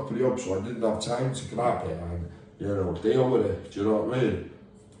like, what are you up for the up? So I didn't have time to grab it and, you know, deal with it. Do you know what I mean?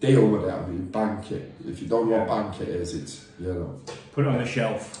 Deal with it, I mean, bank it. If you don't know what bank it is, it's, you know. Put it on the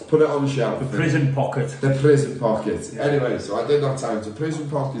shelf. Put it on the shelf. The prison pocket. The prison pocket. Yeah. Anyway, so I didn't have time to prison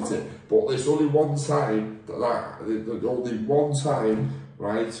pocket it. But there's only one time, only one time,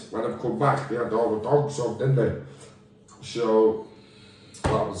 right, when I've come back, they had all the dogs on, didn't they? So,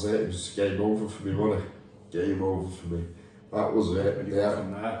 that was it. It was game over for me, wasn't it? Game over for me. That was it.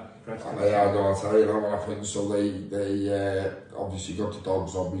 Yeah. Yeah, no, I'll tell you what happened. So they obviously got the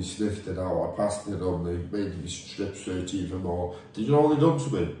dogs on me, sniffed it out, I passed it on, they made me strip search even more. Did you know what they done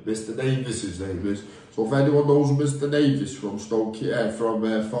to me? Mr. Davis, his name is. So if anyone knows Mr. Davis from from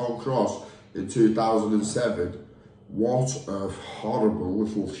Farm Cross in 2007, what a horrible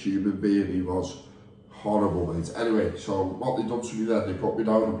little human being he was. Horrible, mate. Anyway, so what they done to me then, they put me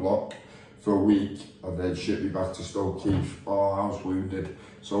down the block for a week and then shipped me back to Stoke Keith. Oh, I was wounded.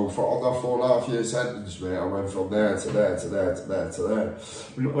 So for on that 4.5 year sentence, mate, I went from there to there to there to there to there.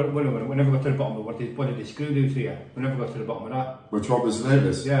 We never got to the bottom of what did the screw do to you? We never got to the bottom of that. Which one was the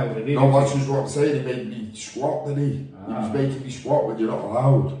neighbours? Yeah, what did he do? No, that's just what I'm saying. He made me squat, didn't he? He was making me squat when you're not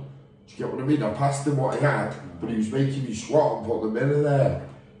allowed. Do you get what I mean? I passed him what he had, but he was making me squat and put the mirror there.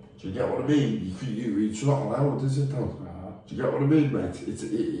 Do you get what I mean? It's not allowed, is it though? Do you get what I mean, mate?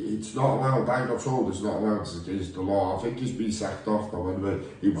 It's not allowed. I got told it's not allowed. It's against the law. I think he's been sacked off now anyway.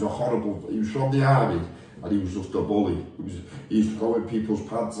 He was a horrible... He was from the army and he was just a bully. He used to go in people's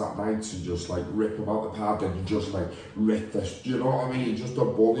pads at night and just like rip them out the pad and just like rip this. Do you know what I mean? Just a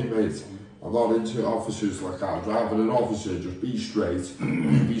bully, mate. I'm not into officers like that. I'd rather an officer just be straight.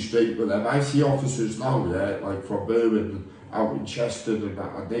 You be straight with them. I see officers now, yeah, like from Birmingham, out in Chester and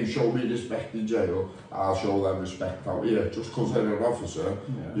that, and they show me respect in jail, I'll show them respect out here. Just because they're an officer,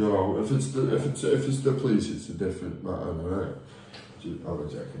 you know, if it's the police, it's a different matter, right? I'm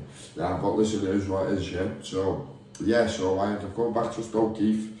joking. Yeah, but listen, it is what it is, yeah. So yeah, so I ended up going back to Stoke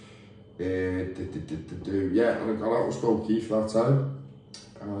Keith. Yeah, and I got out of Stoke Keith that time,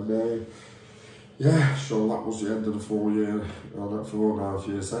 and yeah, so that was the end of the 4 year, that 4.5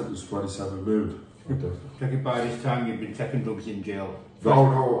 year sentence, 27 moon. Take it by this time you've been taking drugs in jail.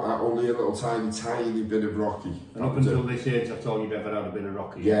 No, only a little tiny bit of Rocky. And up until this age, that's all you've ever had a bit of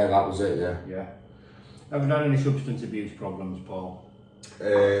Rocky? Yeah, that was it, yeah. Yeah. Haven't had any substance abuse problems, Paul? Do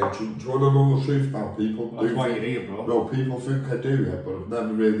you want to know the truth about people? That's why you're here, bro. No, people think I do, yeah, but I've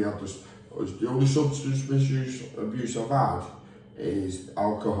never really had this. The only substance abuse I've had is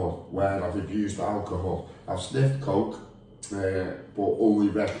alcohol, where I've abused alcohol. I've sniffed coke, but only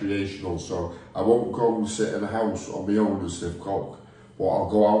recreational, so I won't go and sit in a house on my own and sniff coke, but I'll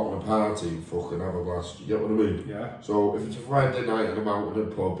go out on a party and fucking have a blast. You get what I mean? Yeah. So if it's a Friday night and I'm out in a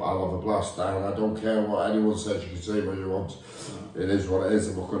pub, I'll have a blast, and I don't care what anyone says. You can say what you want. It is what it is.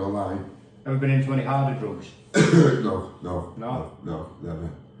 I'm not gonna lie. Ever been into any harder drugs? No, never.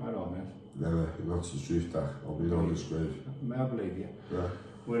 I don't, man. Never. That's the truth, that. I'll be on this grave. I believe you. Yeah.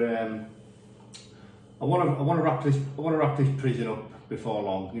 We're I want to wrap this prison up before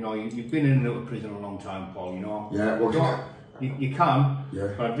long. You know, you've been in and out of prison a long time, Paul. You know. Yeah. Well, you can.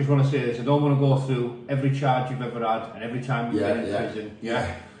 Yeah. But I just want to say this: I don't want to go through every charge you've ever had and every time you've been in prison.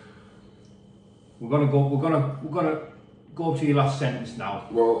 Yeah. We're gonna go go to your last sentence now.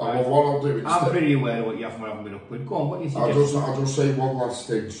 Well, right? what I'll do is... I'm pretty aware of what you haven't been up with. Go on, what you suggest? I'll just say one last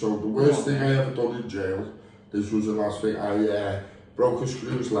thing. So the worst thing I ever done in jail, this was the last thing, I broke a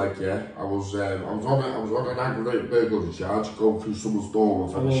screw's leg, yeah. I was on an aggravated burglary charge, going through someone's door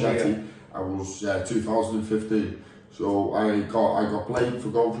with a machete. I was 2015. So I got blamed for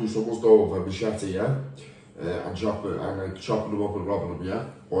going through someone's door with a machete, yeah. And chopping them up and robbing them, yeah.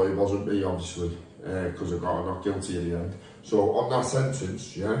 But it wasn't me, obviously, because I got not guilty in the end. So on that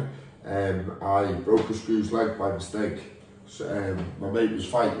sentence, yeah, I broke a screw's leg by mistake. So, my mate was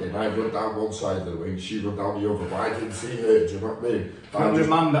fighting, I run down one side of the wing, she run down the other, but I didn't see her, do you know what I mean? You were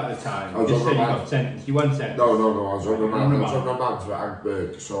remand at the time? I was on remand. You weren't sentenced? No, I was on remand. I was on remand for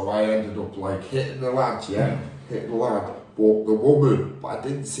Agberg, so I ended up like hitting the lad, hitting the lad. But the woman, I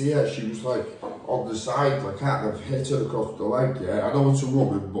didn't see her, she was like on the side, like I've hit her across the leg, yeah. I know it's a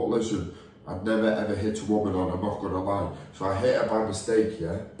woman, but listen, I'd never ever hit a woman on, I'm not going to lie. So I hit her by mistake,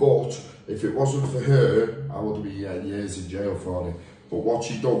 yeah. But if it wasn't for her, I would have been years in jail for it. But what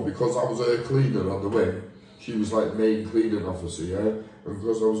she done, because I was her cleaner on the wing, she was like main cleaning officer, yeah. And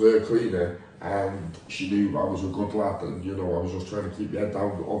because I was her cleaner, and she knew I was a good lad, and you know, I was just trying to keep my head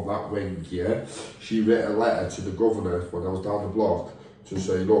down on that wing, yeah. She wrote a letter to the governor when I was down the block to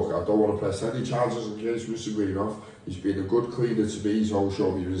say, look, I don't want to press any charges against Mr. Greenough. He's been a good cleaner to me, he's always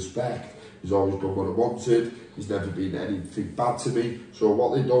shown me respect. He's always done what I wanted, he's never been anything bad to me. So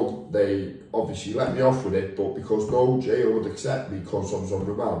what they done, they obviously let me off with it, but because no jail would accept me because I was on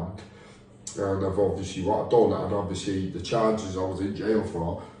remand, and I've obviously what I've done, and obviously the charges I was in jail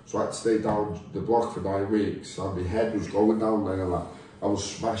for, so I had to stay down the block for 9 weeks, and my head was going down there, like, I was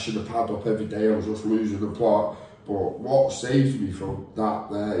smashing the pad up every day, I was just losing the plot. But what saved me from that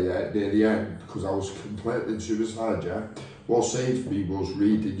there, yeah, near the end, because I was completely suicide, yeah, what saved me was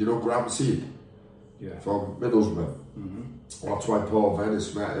reading, you know, Graham Seed? Yeah. From Middlesbrough. That's why Paul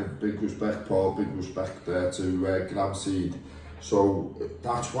Venice met him. Big respect, Paul, big respect to Graham Seed. So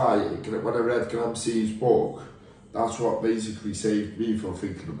that's why, when I read Graham Seed's book, that's what basically saved me from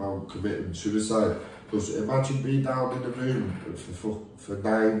thinking about committing suicide. Because imagine being down in a room for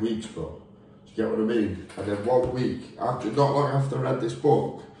 9 weeks, bro. Do you get what I mean? And then 1 week, not long after I read this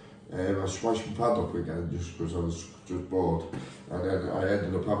book, I smashed my pad up again just because I was just bored. And then I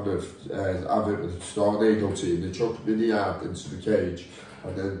ended up having a tornado team. They chucked me in the yard into the cage.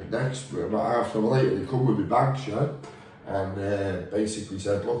 And then about half an hour later, they come with me bags, yeah? And basically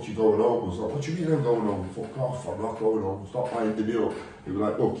said, look, you're going home. I was like, what do you mean I'm going home? Fuck off, I'm not going home. Stop winding me up. They were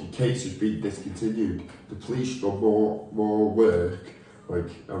like, look, your case has been discontinued. The police done more work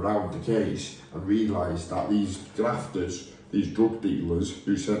like around the case and realised that these grafters, these drug dealers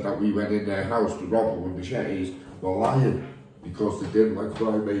who said that we went in their house to rob them with machetes were lying because they didn't like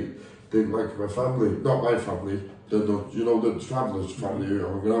my family, not my family, the travellers' family who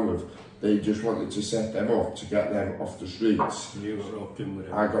I'm going with. They just wanted to set them up to get them off the streets. You got roped in with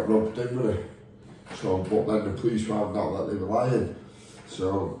it. I got roped in with it. So, but then the police found out that they were lying.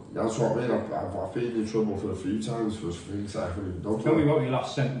 So that's what I mean. I've been in trouble for a few times for things I haven't even done. Tell me about your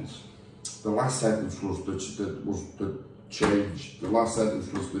last sentence. The last sentence was the change. The last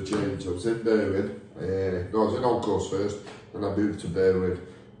sentence was the change. I was in Berwyn. No, I was in Old Course first, and I moved to Berwyn.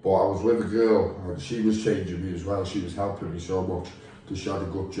 But I was with a girl, and she was changing me as well. She was helping me so much because she had a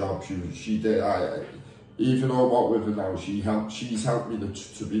good job. She did. Even though I'm not with her now, she's helped me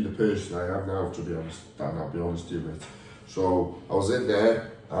to be the person I am now. To be honest, and I'll be honest with you, mate. So I was in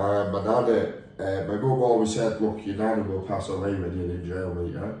there, and my mum always said, look, your nana will pass away when you're in jail,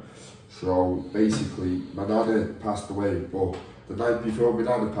 mate, yeah? So basically, my nana passed away, but the night before my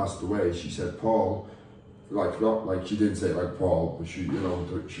nana passed away, she said, Paul, not like she didn't say it like Paul, but she,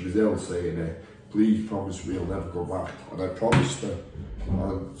 she was ill saying it, please promise me you'll never go back. And I promised her.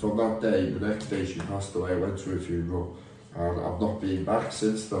 And from that day, the next day she passed away, I went to her funeral. And I've not been back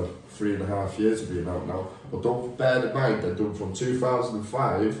since then. 3.5 years of being out now. But don't bear in mind, I've done from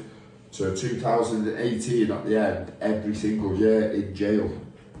 2005 to 2018 at the end, every single year in jail,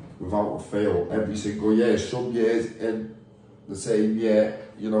 without a fail, every single year. Some years in the same year,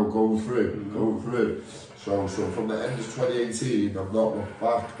 going through. So from the end of 2018, I've not looked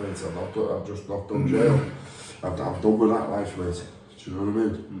back, mate. I've just not done jail. I'm done with that life, mate. Do you know what I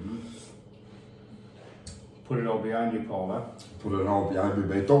mean? Put it all behind you, Paul, eh? Put it all behind me,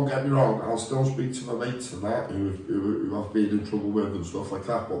 mate. Don't get me wrong, I'll still speak to my mates and that, who I've been in trouble with and stuff like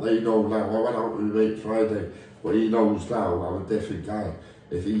that, but they know now. I went out with my mate Friday, but he knows now I'm a different guy.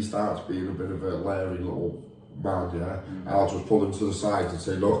 If he starts being a bit of a leery little man, yeah, I'll just pull him to the side and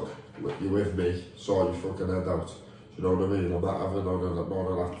say, look, you're with me, sort your fucking head out. Do you know what I mean? I'm not having none of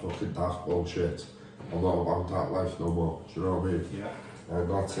that fucking daft bullshit. I'm not about that life no more. Do you know what I mean? Yeah. And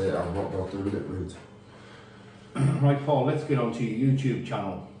that's it. I'm not doing it, mate. Right, Paul, let's get on to your YouTube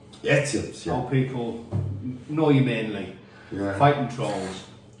channel. Yes. How people know you mainly. Yeah. Fighting Trolls.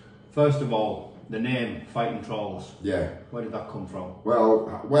 First of all, the name Fighting Trolls. Yeah. Where did that come from? Well,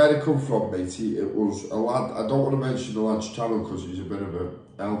 where it come from, matey, it was a lad. I don't want to mention the lad's channel because he's a bit of a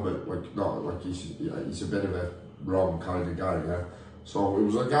helmet, like not like he's a bit of a wrong kind of guy, yeah. So it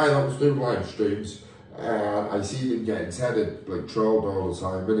was a guy that was doing live streams, and I seen him getting tedded, like trolled all the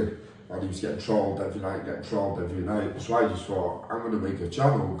time, innit? And he was getting trolled every night, So I just thought, I'm going to make a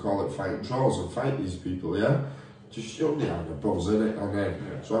channel and call it Fighting Trolls and fight these people, yeah? Just show me how the buzz in it, and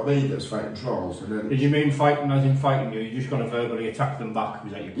then, so I made this Fighting Trolls, and then... Did you mean fighting as in fighting you? You're just going to verbally attack them back?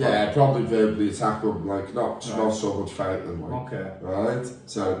 Was that your plan? Yeah, probably verbally attack them, like, not so much fight them, like. Okay. Right?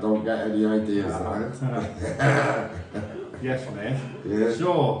 So don't get any ideas, right? Yes, mate. Yeah.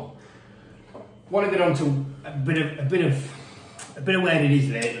 So, want to get on to a bit of where it is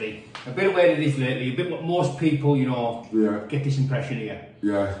lately. A bit what most people, you know, get this impression here.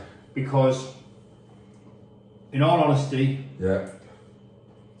 Yeah. Because, in all honesty,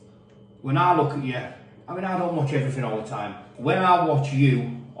 when I look at you, I mean, I don't watch everything all the time. When I watch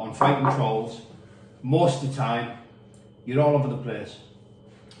you on Fighting Trolls, most of the time, you're all over the place.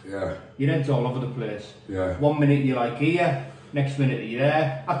 Yeah. Your head's all over the place. Yeah. 1 minute you're like here, next minute you're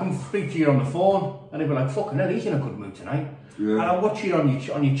there. I can speak to you on the phone, and I'll be like, fucking hell, he's in a good mood tonight. Yeah. And I watch you on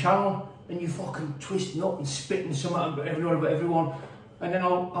your channel, and you fucking twisting up and spitting something about everyone. And then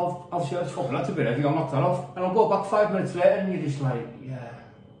I'll say, that's a bit heavy, I'll knock that off. And I'll go back 5 minutes later, and you're just like,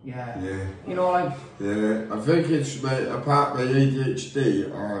 yeah. You know, like... Yeah, I think it's, mate, apart from my ADHD,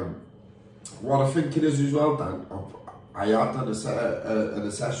 what I think it is as well, Dan, I had an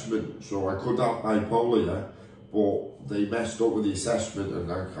assessment, so I could have bipolar, yeah, but they messed up with the assessment,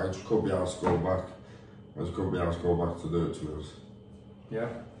 and I just couldn't be asked to go back. I just couldn't be asked to go back to do it to us. Yeah?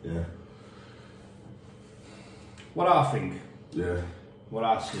 Yeah. What I think... Yeah. What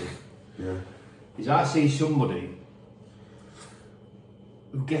I see, is I see somebody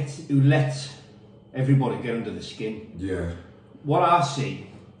who lets everybody get under the skin. Yeah. What I see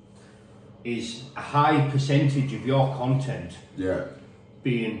is a high percentage of your content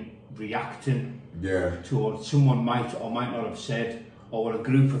being reacting to what someone might or might not have said, or what a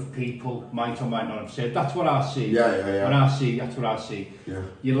group of people might or might not have said. That's what I see. When I see, that's what I see. Yeah.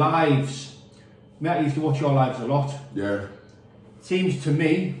 Your lives, I used to watch your lives a lot. Yeah. Seems to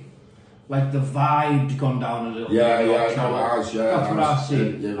me like the vibe's gone down a little bit. That's what I see.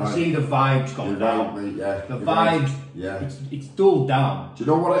 I see the vibe's gone down. The vibes, it's dulled down. Do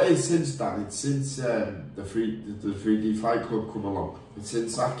you know what it is since that? It's since the 3D Fight Club come along. It's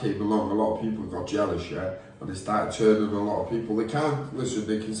since that came along, a lot of people got jealous, and they started turning a lot of people. They can't listen.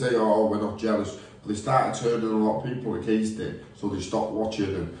 They can say, "Oh, we're not jealous," but they started turning a lot of people against it. So they stopped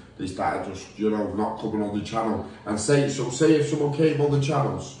watching and they started just, not coming on the channel. And say if someone came on the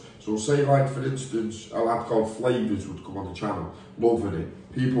channels, so say like for instance, a lad called Flavors would come on the channel, loving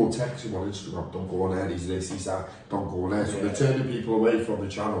it. People would text him on Instagram, don't go on there, he's this, he's that, don't go on there. So they're turning people away from the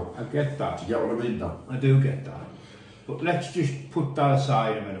channel. I get that. Do you get what I mean, Dan? I do get that. But let's just put that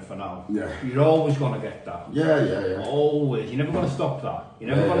aside a minute for now. Yeah. You're always going to get that. Yeah. Always. You're never going to stop that.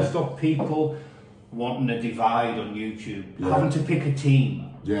 You're never going to stop people wanting a divide on YouTube, having to pick a team.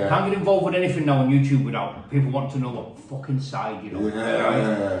 Yeah. You can't get involved with anything now on YouTube without people wanting to know what fucking side you're on.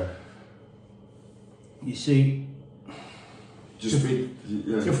 Yeah. You see,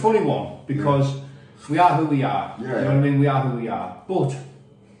 it's a funny one because we are who we are. You know what I mean? We are who we are. But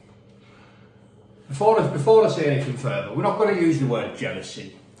before I say anything further, we're not going to use the word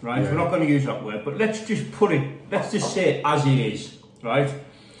jealousy, right? We're not going to use that word, but let's just say it as it is, right?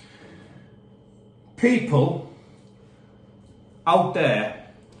 People out there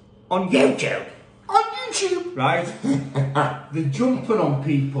on YouTube, right? They're jumping on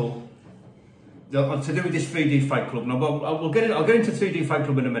people to do with this 3D Fight Club. Now, I'll get into 3D Fight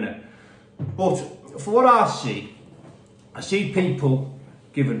Club in a minute. But for what I see people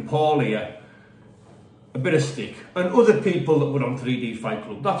giving Paul here a bit of stick, and other people that were on 3D Fight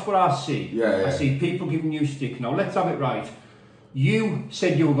Club. That's what I see. I see people giving you stick. Now, let's have it right. You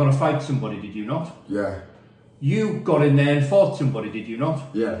said you were going to fight somebody, did you not? Yeah. You got in there and fought somebody, did you not?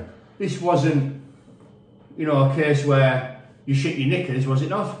 Yeah. This wasn't, a case where you shit your knickers, was it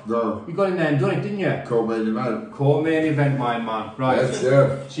not? No. You got in there and done it, didn't you? Co-main event. Co-main event, my man. Right. Yes,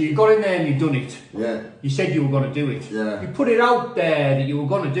 yeah. So you got in there and you done it. Yeah. You said you were going to do it. Yeah. You put it out there that you were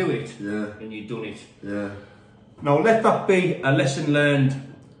going to do it. Yeah. And you done it. Yeah. Now let that be a lesson learned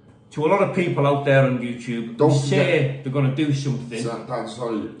to a lot of people out there on YouTube who say they're going to do something.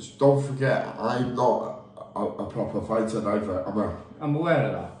 Sorry, don't forget, I'm not a proper fighter either, am I? I'm aware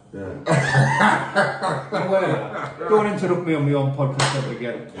of that. Yeah. I'm aware of that. Don't interrupt me on my own podcast ever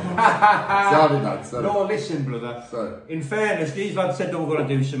again. Sorry, man, sorry. No, listen, brother. Sorry. In fairness, these lads said they were going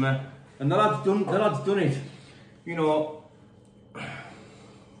to do something, and the lad's done it. You know,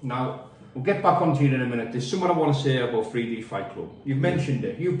 now, we'll get back onto it in a minute. There's something I want to say about 3D Fight Club. You've mentioned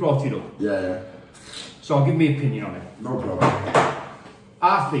it. You've brought it up. Yeah. So I'll give my opinion on it. No problem.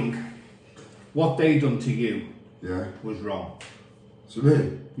 I think what they done to you was wrong. To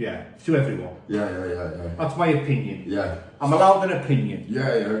me? Yeah, to everyone. Yeah. That's my opinion. Yeah. I'm allowed an opinion. Yeah,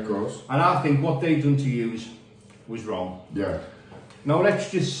 of course. And I think what they done to you was wrong. Yeah. Now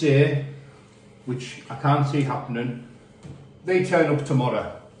let's just say, which I can't see happening, they turn up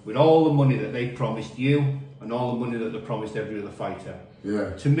tomorrow with all the money that they promised you and all the money that they promised every other fighter.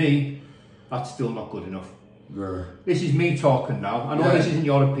 Yeah. To me, that's still not good enough. Yeah. This is me talking now. I know this isn't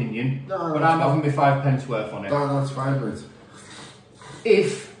your opinion, but I'm having my 5 pence worth on it. No, that's fine, mate.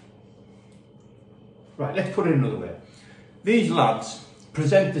 Right, let's put it another way. These lads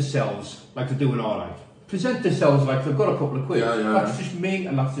present themselves like they're doing all right. Present themselves like they've got a couple of quid. That's just me,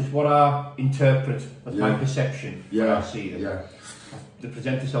 and that's just what I interpret. That's my perception when I see them. Yeah. They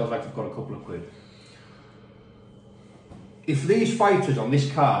present themselves like they've got a couple of quid. If these fighters on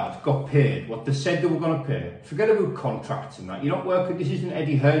this card got paid what they said they were going to pay, forget about contracts and that. You're not working. This isn't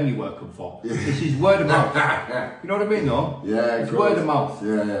Eddie Hearn you're working for. This is word of mouth. You know what I mean, though? Yeah. It's word of mouth.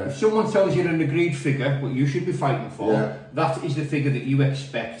 Yeah. If someone tells you an agreed figure, what you should be fighting for, that is the figure that you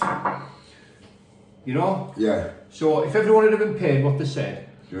expect. You know? Yeah. So if everyone had been paid what they said,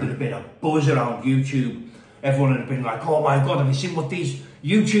 there'd have been a buzz around YouTube. Everyone would have been like, oh my God, have you seen what these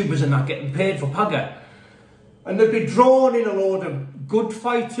YouTubers and that getting paid for Pagger? And they'd be drawn in a load of good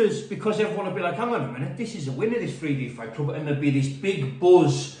fighters because everyone would be like, hang on a minute, this is a winner, this 3D Fight Club. And there'd be this big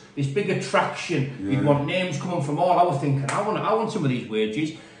buzz, this big attraction. You'd want names coming from all. I was thinking, I want some of these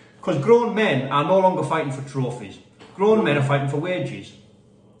wages. Because grown men are no longer fighting for trophies. Grown men are fighting for wages.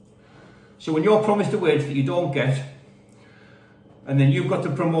 So when you're promised a wage that you don't get, and then you've got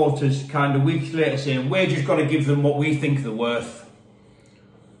the promoters kind of weeks later saying, we're just going to give them what we think they're worth.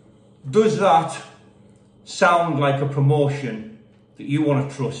 Does that sound like a promotion that you want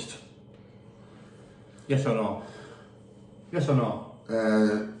to trust? Yes or no? Yes or no?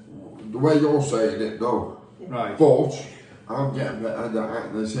 The way you're saying it, no. Right. But I'm getting paid,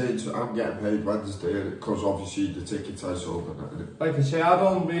 I'm getting paid Wednesday because obviously the tickets I sold and that. Like I say, I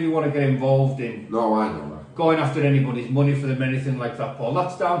don't really want to get involved in going after anybody's money for them, anything like that, Paul.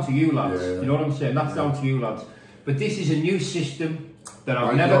 That's down to you lads. You know what I'm saying? That's down to you lads. But this is a new system that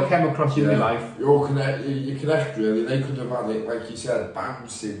I've never come across in my life. You connect really. They could have had it, like you said,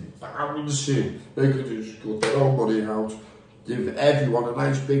 bouncing. They could have just got their own money out, give everyone a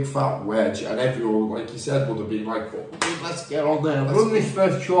nice big fat wedge, and everyone, like you said, would have been like, oh, let's get on there. Run this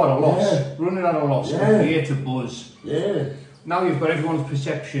first show at a loss. Run it at a loss. Create a buzz. Yeah. Now you've got everyone's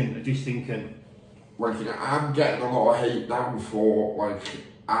perception of just thinking. Like, you know, I'm getting a lot of hate now for, like,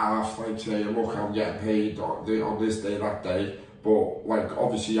 like saying, look, I'm getting paid on this day, that day. But, like,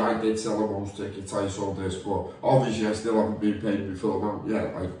 obviously I did sell a most tickets, I sold this, but obviously I still haven't been paid my full amount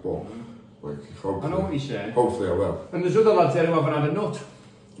yet, like, but, like, hopefully. I know what you're saying. Hopefully I will. And there's other lads there who haven't had a nut.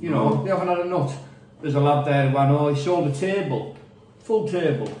 You know, they haven't had a nut. There's a lad there who I know, he sold a table, full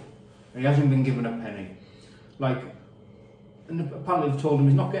table, and he hasn't been given a penny. Like, and apparently they've told him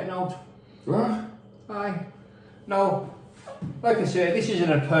he's not getting out. What? Aye. Now, like I say, this isn't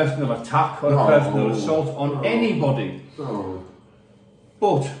a personal attack or a personal assault on anybody. No.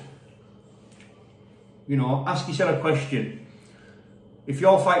 But, you know, ask yourself a question. If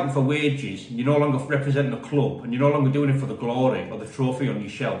you're fighting for wages, and you're no longer representing a club, and you're no longer doing it for the glory or the trophy on your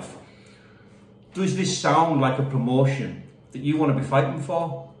shelf, does this sound like a promotion that you want to be fighting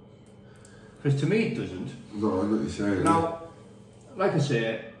for? Because to me it doesn't. No, I know what you're saying. Now, like I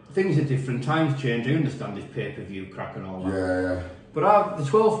say, things are different, times change. I understand this pay-per-view crack and all that. Yeah. But out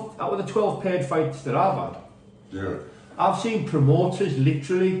of the 12 paid fights that I've had, I've seen promoters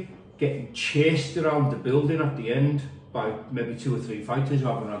literally getting chased around the building at the end by maybe 2 or 3 fighters who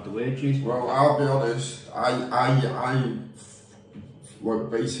haven't had the wages. Well, I'll be honest, I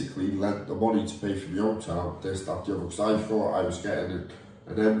basically lent the money to pay for my own time, this, that, the other, because I thought I was getting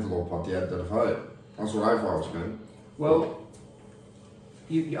an envelope at the end of the fight. That's what I thought I was getting. Well,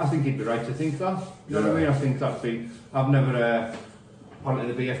 I think you'd be right to think that. You know what I mean? I think that'd be. I've never,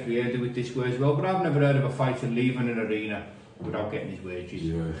 apparently the BFBA do it this way as well, but I've never heard of a fighter leaving an arena without getting his wages.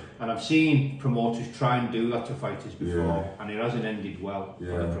 Yeah. And I've seen promoters try and do that to fighters before, and it hasn't ended well for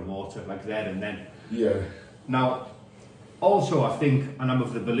the promoter, like there and then. Yeah. Now, also I think, and I'm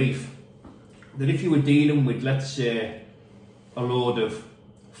of the belief, that if you were dealing with, let's say, a load of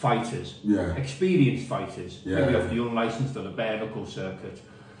fighters, experienced fighters, maybe off the unlicensed or the bare knuckle circuit,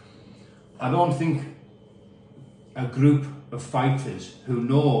 I don't think a group of fighters who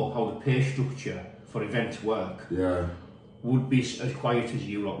know how the pay structure for events work would be as quiet as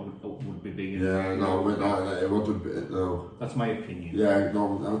you lot would be being. Yeah, no, it wouldn't be, no. That's my opinion. Yeah,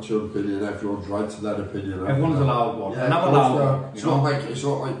 no, that's your opinion. Everyone's right to that opinion. Everyone's allowed one. Yeah, and I'm allowed one. It's not like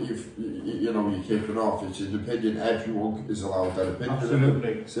you're kicking off. It's an opinion. Everyone is allowed that opinion.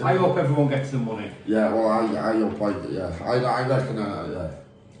 Absolutely. I hope everyone gets the money. Yeah, well, I hope I reckon, yeah.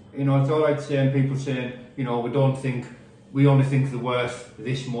 You know, it's all right saying, people saying, you know, we only think they're worth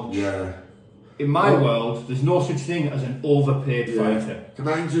this much. Yeah. In my world, there's no such thing as an overpaid fighter.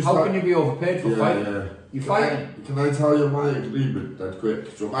 How can you be overpaid for fighting? Yeah. You fight. Can I tell you my agreement that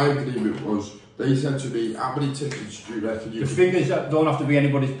quick? So my agreement was, they said to me, how many tickets do you reckon you... The figures don't have to be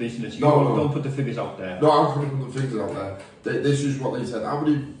anybody's business. Don't put the figures out there. No, I'm going to put the figures out there. This is what they said. How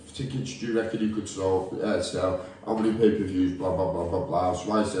many tickets do you reckon you could sell? How many pay-per-views, blah, blah, blah, blah, blah.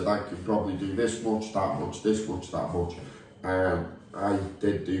 So I said I could probably do this much, that much, this much, that much. I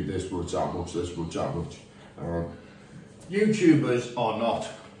did do this much, that much, this much, that much. YouTubers or not,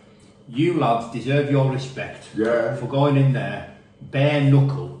 you lads deserve your respect for going in there, bare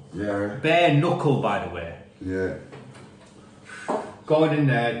knuckle. Yeah. Bare knuckle, by the way. Yeah. Going in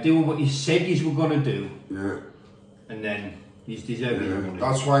there, doing what you said you were going to do. Yeah. And then you deserve your money.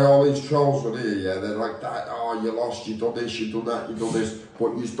 That's why all these trolls are here, they're like that, oh, you lost, you done this, you done that, you done this.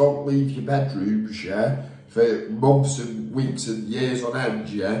 But you don't leave your bedrooms, for months and weeks and years on end,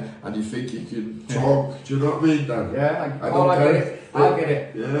 and you think you can talk, do you know what I mean, Dan? Yeah, I get it. I get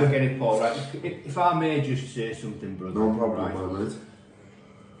it. Yeah. I get it, Paul, right? If I may just say something, brother. No problem, right? Mate.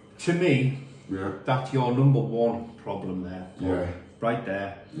 To me, that's your number one problem there, Paul. Yeah. Right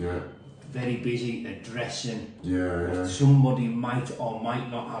there. Yeah. Very busy addressing what somebody might or might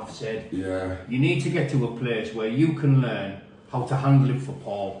not have said. Yeah. You need to get to a place where you can learn how to handle it for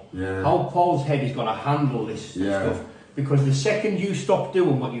Paul. Yeah. How Paul's head is going to handle this stuff. Because the second you stop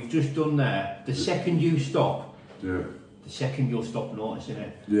doing what you've just done there, the second you stop, the second you'll stop noticing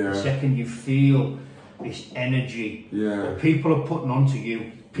it. The second you feel this energy that people are putting onto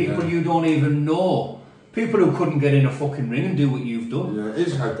you, people you don't even know. People who couldn't get in a fucking ring and do what you've done. Yeah, it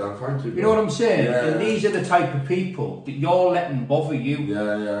is like that, thank you. You know what I'm saying? And these are the type of people that you're letting bother you.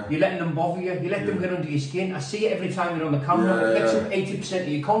 You're letting them bother you. You let them get under your skin. I see it every time you're on the camera. It gets up 80% of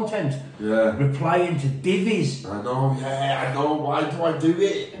your content. Replying to divvies. I know. Why do I do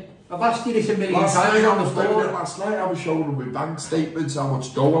it? I've asked you this a million times on the phone. Last night I was showing them my bank statements, how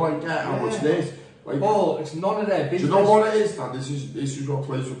much dough I get, how much this. Like, Paul, it's none of their business. Do you know what it is, Dan? This is what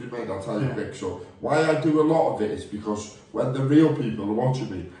plays with me, mate. I'll tell you quick. So why I do a lot of it is because when the real people are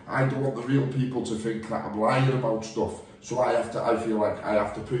watching me, I don't want the real people to think that I'm lying about stuff. So I feel like I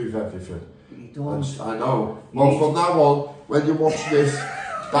have to prove everything. You don't. I know. Well, from now on, when you watch this,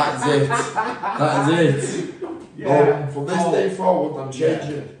 that's it. That's it. No, from this day forward, I'm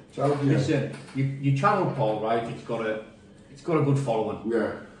changing. Listen, your channel, Paul, right? It's got a good following.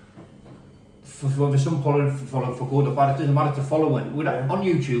 Yeah. For some following for good or bad, it doesn't matter to following. On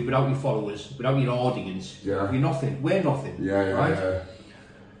YouTube, without your followers, without your audience, you're nothing. We're nothing. Right?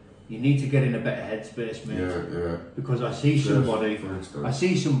 You need to get in a better headspace, mate. Because I see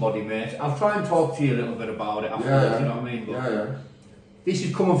somebody, mate. I'll try and talk to you a little bit about it afterwards, you know what I mean? But this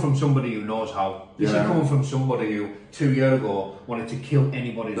is coming from somebody who knows how. This is coming from somebody who 2 years ago wanted to kill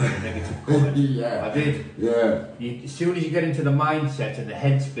anybody that had a negative comment. I did. As soon as you get into the mindset and the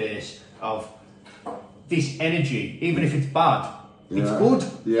headspace of this energy, even if it's bad, it's good.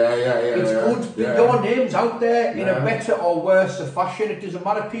 It's good. Your name's out there in a better or worse fashion. It doesn't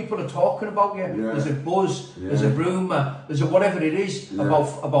matter. People are talking about you. There's a buzz. There's a rumour. There's a whatever it is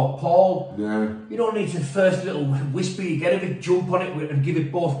about Paul. You don't need to first little whisper. You get a bit jump on it and give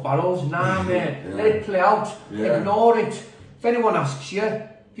it both barrels. Nah, mate. Let it play out. Ignore it. If anyone asks you,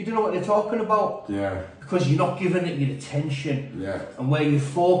 you don't know what they're talking about. Because you're not giving it your attention. And where your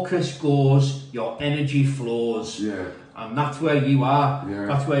focus goes, your energy flows. And that's where you are.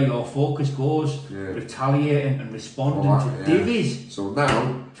 That's where your focus goes. Retaliating and responding to divvies. So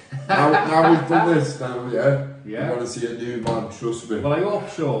now we've done this now, you're going to see a new man, trust me. Well, I hope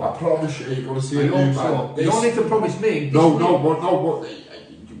so. I promise you, you're going to see a new man. So. You don't need to promise me.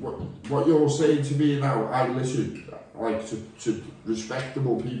 What you're saying to me now, I listen. Like to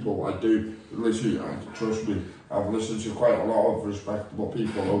respectable people, I do listen. Trust me, I've listened to quite a lot of respectable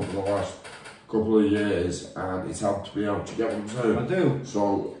people over the last couple of years, and it's helped me out. To get what I'm saying? I do.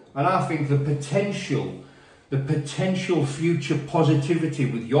 So, and I think the potential future positivity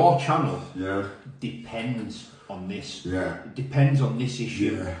with your channel depends on this. It depends on this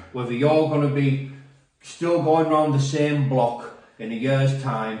issue. Whether you're going to be still going around the same block in a year's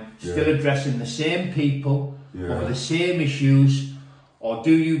time, still addressing the same people over the same issues, or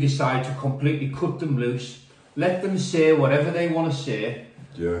do you decide to completely cut them loose, let them say whatever they want to say,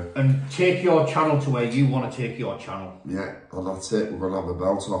 and take your channel to where you want to take your channel. Yeah, and that's it. We're going to have a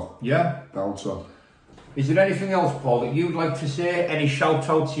belter. Yeah? Belter. Is there anything else, Paul, that you'd like to say? Any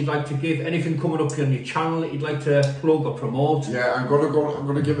shout-outs you'd like to give? Anything coming up on your channel that you'd like to plug or promote? Yeah, I'm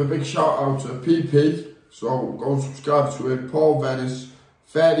gonna give a big shout-out to PP. So go and subscribe to him. Paul Venice,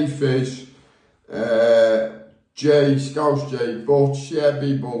 Fairy Fish, Jay, Scouse J, Butch,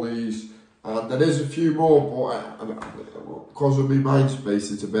 Chevy Bullies, and there is a few more, but because of my mind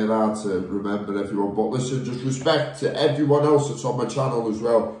space, it's a bit hard to remember everyone. But listen, just respect to everyone else that's on my channel as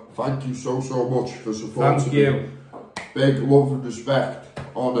well. Thank you so much for supporting me. Thank you. Big love and respect.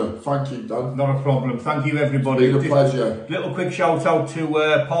 Honour. Thank you, Dan. Not a problem. Thank you, everybody. It's been a pleasure. Little quick shout out to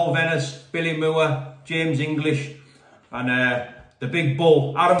Paul Venice, Billy Moore, James English, and the big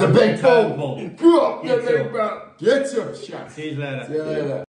bull, Adam the big bull. Bull. Go up, the big bull. Get your shot. See you later. See you later.